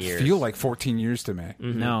 it doesn't years. feel like 14 years to me.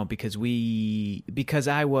 Mm-hmm. No, because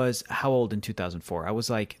I was how old in 2004? I was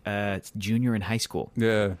like a junior in high school.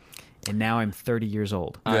 Yeah, and now I'm 30 years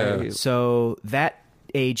old. Yeah. So that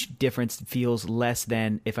age difference feels less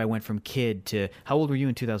than if I went from kid to. How old were you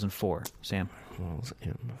in 2004, Sam? I was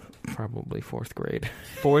in probably fourth grade.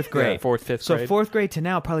 Fourth grade. Fifth grade. So fourth grade to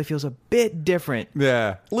now probably feels a bit different.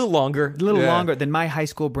 Yeah. A little longer. Longer than my high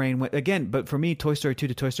school brain went. Again, but for me, Toy Story 2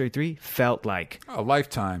 to Toy Story 3 felt like a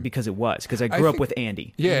lifetime. Because I grew up with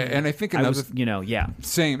Andy. Yeah, and I think another...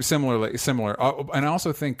 Similar. And I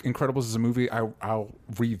also think Incredibles is a movie I'll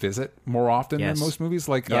revisit more often than most movies.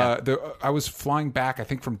 Like, I was flying back, I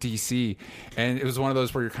think, from D.C., and it was one of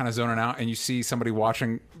those where you're kind of zoning out, and you see somebody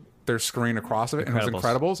watching their screen across of it, and it was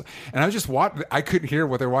Incredibles. And I was just watching. I couldn't hear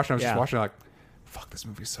what they were watching. I was just watching, like, fuck, this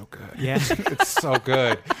movie's so good. Yeah. It's so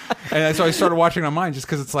good. And so I started watching on mine just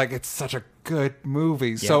because it's like, it's such a good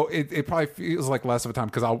movie. Yeah. So it probably feels like less of a time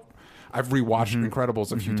because I've rewatched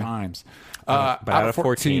Incredibles a few times. But out of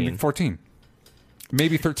 14.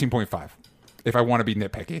 Maybe 13.5. If I want to be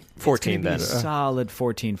nitpicky. 14 then. Solid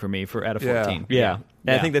 14 for me out of 14. Yeah.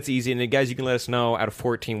 And I think that's easy. And guys, you can let us know out of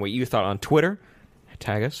 14 what you thought on Twitter.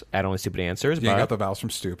 Tag us at Only Stupid Answers. You got the vowels from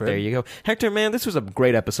stupid. There you go. Hector, man, this was a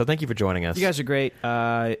great episode. Thank you for joining us. You guys are great,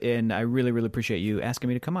 and I really, really appreciate you asking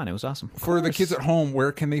me to come on. It was awesome. For the kids at home,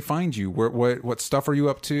 where can they find you? What stuff are you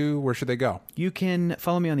up to? Where should they go? You can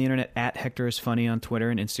follow me on the internet at Hector is Funny on Twitter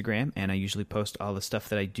and Instagram, and I usually post all the stuff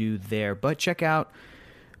that I do there. But check out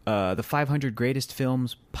the 500 Greatest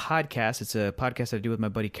Films podcast. It's a podcast I do with my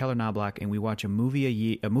buddy Keller Knobloch, and we watch a movie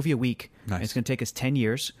a week. Nice. And it's going to take us 10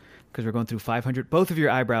 years. Because we're going through 500. Both of your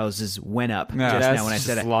eyebrows went up just now when I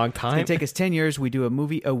said it. That's a long time. It's going to take us 10 years. We do a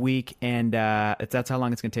movie a week, and that's how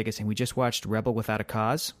long it's going to take us. And we just watched Rebel Without a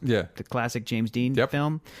Cause. Yeah. The classic James Dean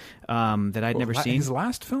film that I'd never seen. His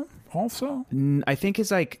last film also? I think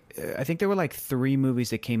there were like 3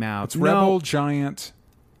 movies that came out. It's Rebel, Giant.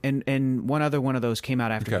 And one other one of those came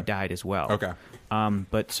out after he died as well. Okay.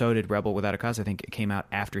 But so did Rebel Without a Cause. I think it came out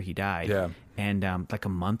after he died. Yeah. And like a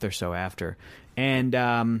month or so after.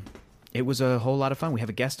 And it was a whole lot of fun. We have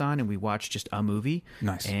a guest on, and we watch just a movie.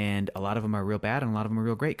 Nice. And a lot of them are real bad, and a lot of them are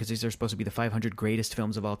real great, because these are supposed to be the 500 greatest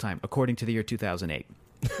films of all time, according to the year 2008.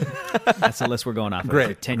 That's the list we're going off of. Great.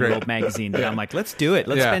 It's a 10-year-old magazine. And I'm like, let's do it.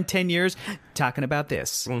 Let's spend 10 years talking about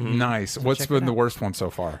this. Mm-hmm. Nice. So what's been the worst one so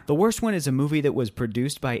far? The worst one is a movie that was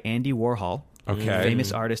produced by Andy Warhol. Okay.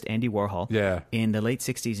 Famous artist Andy Warhol. Yeah. In the late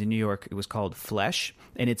 60s in New York, it was called Flesh,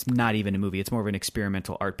 and it's not even a movie. It's more of an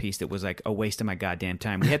experimental art piece that was like a waste of my goddamn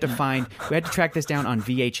time. We had to track this down on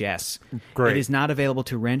VHS. Great. It is not available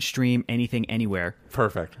to rent, stream, anything, anywhere.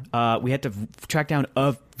 Perfect. We had to track down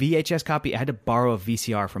a VHS copy. I had to borrow a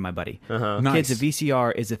VCR from my buddy. Nice. Kids, a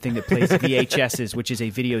VCR is a thing that plays VHSs, which is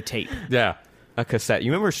a videotape. Yeah. A cassette.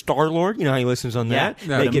 You remember Star-Lord? You know how he listens on that?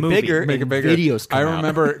 Yeah. Make it bigger. Make it bigger. Videos come I out.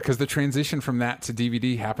 remember because the transition from that to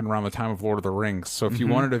DVD happened around the time of Lord of the Rings. So if you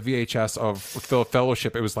wanted a VHS of the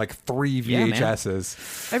Fellowship, it was like 3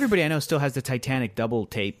 VHSs. Everybody I know still has the Titanic double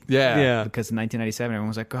tape. Yeah. Because in 1997, everyone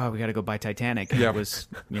was like, "Oh, we got to go buy Titanic." Yeah. It was,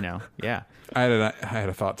 yeah. I had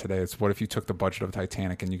a thought today. It's what if you took the budget of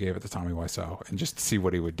Titanic and you gave it to Tommy Wiseau and just see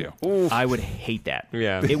what he would do? I would hate that.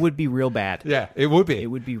 Yeah. It would be real bad. Yeah, it would be. It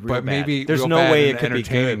would be real but bad. maybe There's real no bad way in it could an be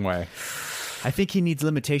entertaining good. way. I think he needs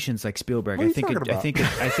limitations like Spielberg. What are I you think talking about?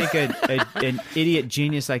 I think an idiot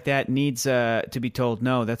genius like that needs to be told,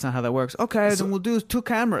 no, that's not how that works. Okay, then we'll do 2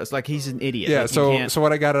 cameras. Like he's an idiot. Yeah, Like, you can't- so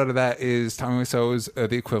what I got out of that is Tommy Wiseau is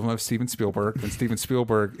the equivalent of Steven Spielberg, and Steven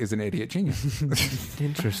Spielberg is an idiot genius.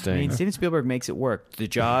 Interesting. I mean, Steven Spielberg makes it work. The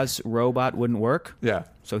Jaws robot wouldn't work. Yeah.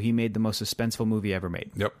 So he made the most suspenseful movie ever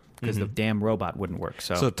made. Yep. Because the damn robot wouldn't work.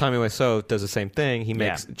 So Tommy Wiseau does the same thing. He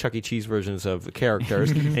makes Chuck E. Cheese versions of the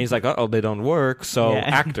characters, and he's like, "Oh, they don't work." So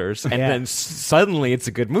actors, and then suddenly it's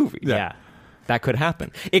a good movie. Yeah. That could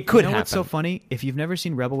happen. It could happen. What's so funny? If you've never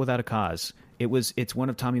seen Rebel Without a Cause, it's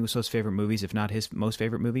one of Tommy Wiseau's favorite movies, if not his most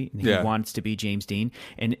favorite movie. He wants to be James Dean.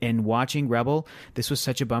 And watching Rebel, this was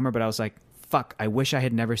such a bummer, but I was like, fuck, I wish I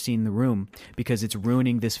had never seen The Room because it's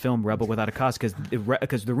ruining this film, Rebel Without a Cause, because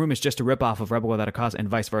The Room is just a ripoff of Rebel Without a Cause and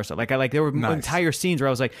vice versa. There were entire scenes where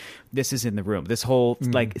I was like, this is in The Room. This whole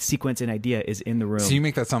sequence and idea is in The Room. So you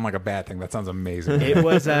make that sound like a bad thing. That sounds amazing. It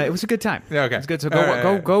was a good time. Yeah, okay. It was good.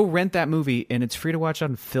 So go rent that movie, and it's free to watch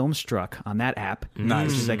on Filmstruck on that app. Nice.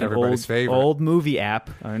 Which is like Everybody's an favorite. old movie app.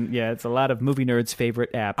 And it's a lot of movie nerds'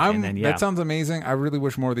 favorite app. That sounds amazing. I really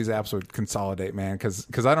wish more of these apps would consolidate, man,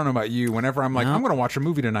 because I don't know about you. Whenever I'm like, I'm going to watch a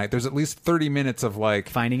movie tonight, there's at least 30 minutes of like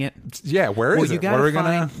finding it. Yeah, where is it? What are we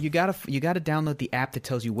gonna? You gotta download the app that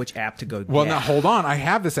tells you which app to go. Well, now hold on. I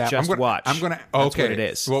have this app. Watch. I'm gonna. That's Okay, what it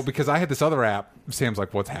is. Well, because I had this other app. Sam's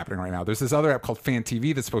like, what's happening right now? There's this other app called Fan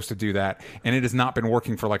TV that's supposed to do that, and it has not been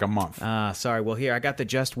working for like a month. Sorry. Well, here I got the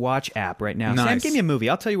Just Watch app right now. Nice. Sam, give me a movie.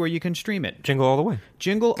 I'll tell you where you can stream it. Jingle All the Way.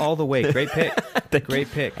 Jingle All the Way. Great pick.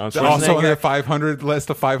 Great pick. Also on the 500 list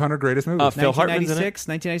of 500 greatest movies. Phil Hartman's in it.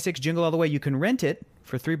 1996, Jingle All the Way. You can rent it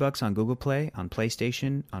for $3 on Google Play, on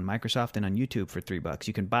PlayStation, on Microsoft, and on YouTube for $3.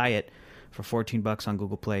 You can buy it for $14 on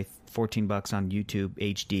Google Play, $14 on YouTube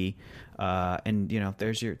HD, and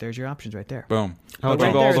there's your options right there. Boom. How about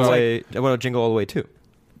Jingle All the Way? What about Jingle All the Way 2?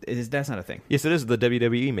 That's not a thing. Yes, it is. The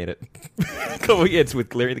WWE made it. It's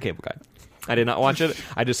with Larry the Cable Guy. I did not watch it.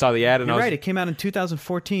 I just saw the ad, and You're right. It came out in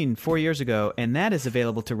 2014, 4 years ago, and that is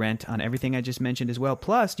available to rent on everything I just mentioned as well.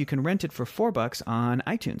 Plus, you can rent it for $4 on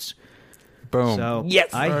iTunes. Boom. So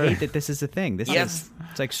I hate that this is a thing. It's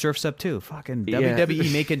like Surf's Up 2. Fucking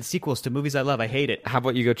WWE making sequels to movies I love. I hate it. How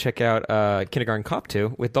about you go check out Kindergarten Cop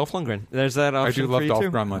 2 with Dolph Lundgren? There's that option. I do love for you Dolph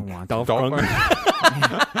too. Gremlin. Dolph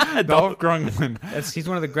Lundgren. Dolph Gremlin. He's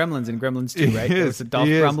one of the Gremlins in Gremlins 2, right? Is. It's Dolph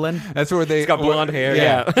Gremlin. That's where He's got blonde hair.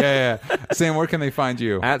 Yeah. Sam, where can they find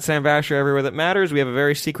you? At Sam Vasher, everywhere that matters. We have a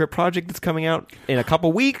very secret project that's coming out in a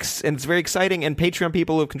couple weeks, and it's very exciting. And Patreon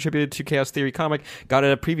people who have contributed to Chaos Theory Comic got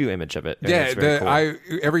a preview image of it.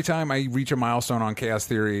 Every time I reach a milestone on Chaos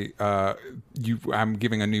Theory, I'm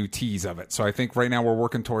giving a new tease of it. So I think right now we're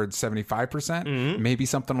working towards 75%. Maybe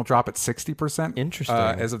something will drop at 60%. Interesting.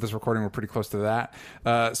 As of this recording, we're pretty close to that.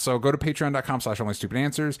 So go to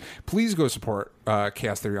patreon.com/onlystupidanswers. Please go support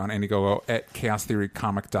Chaos Theory on Indiegogo at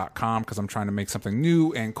chaostheorycomic.com because I'm trying to make something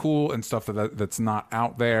new and cool and stuff that's not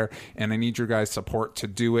out there. And I need your guys' support to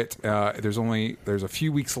do it. There's a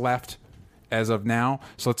few weeks left as of now.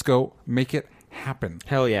 So let's go make it happen.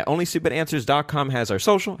 Hell yeah. OnlyStupidAnswers.com has our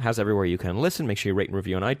social, has everywhere you can listen. Make sure you rate and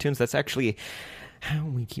review on iTunes. That's actually how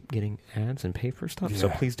we keep getting ads and pay for stuff. So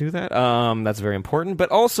please do that. That's very important.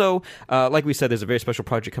 But also, like we said, there's a very special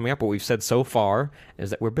project coming up. What we've said so far is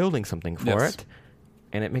that we're building something for it.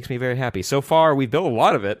 And it makes me very happy. So far, we've built a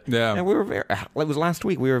lot of it. Yeah. And it was last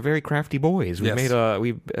week. We were very crafty boys. We made I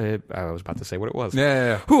was about to say what it was.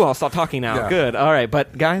 Yeah. Whew, I'll stop talking now. Yeah. Good. All right.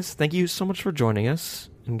 But guys, thank you so much for joining us.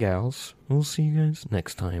 And gals, we'll see you guys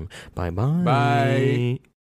next time. Bye-bye. Bye.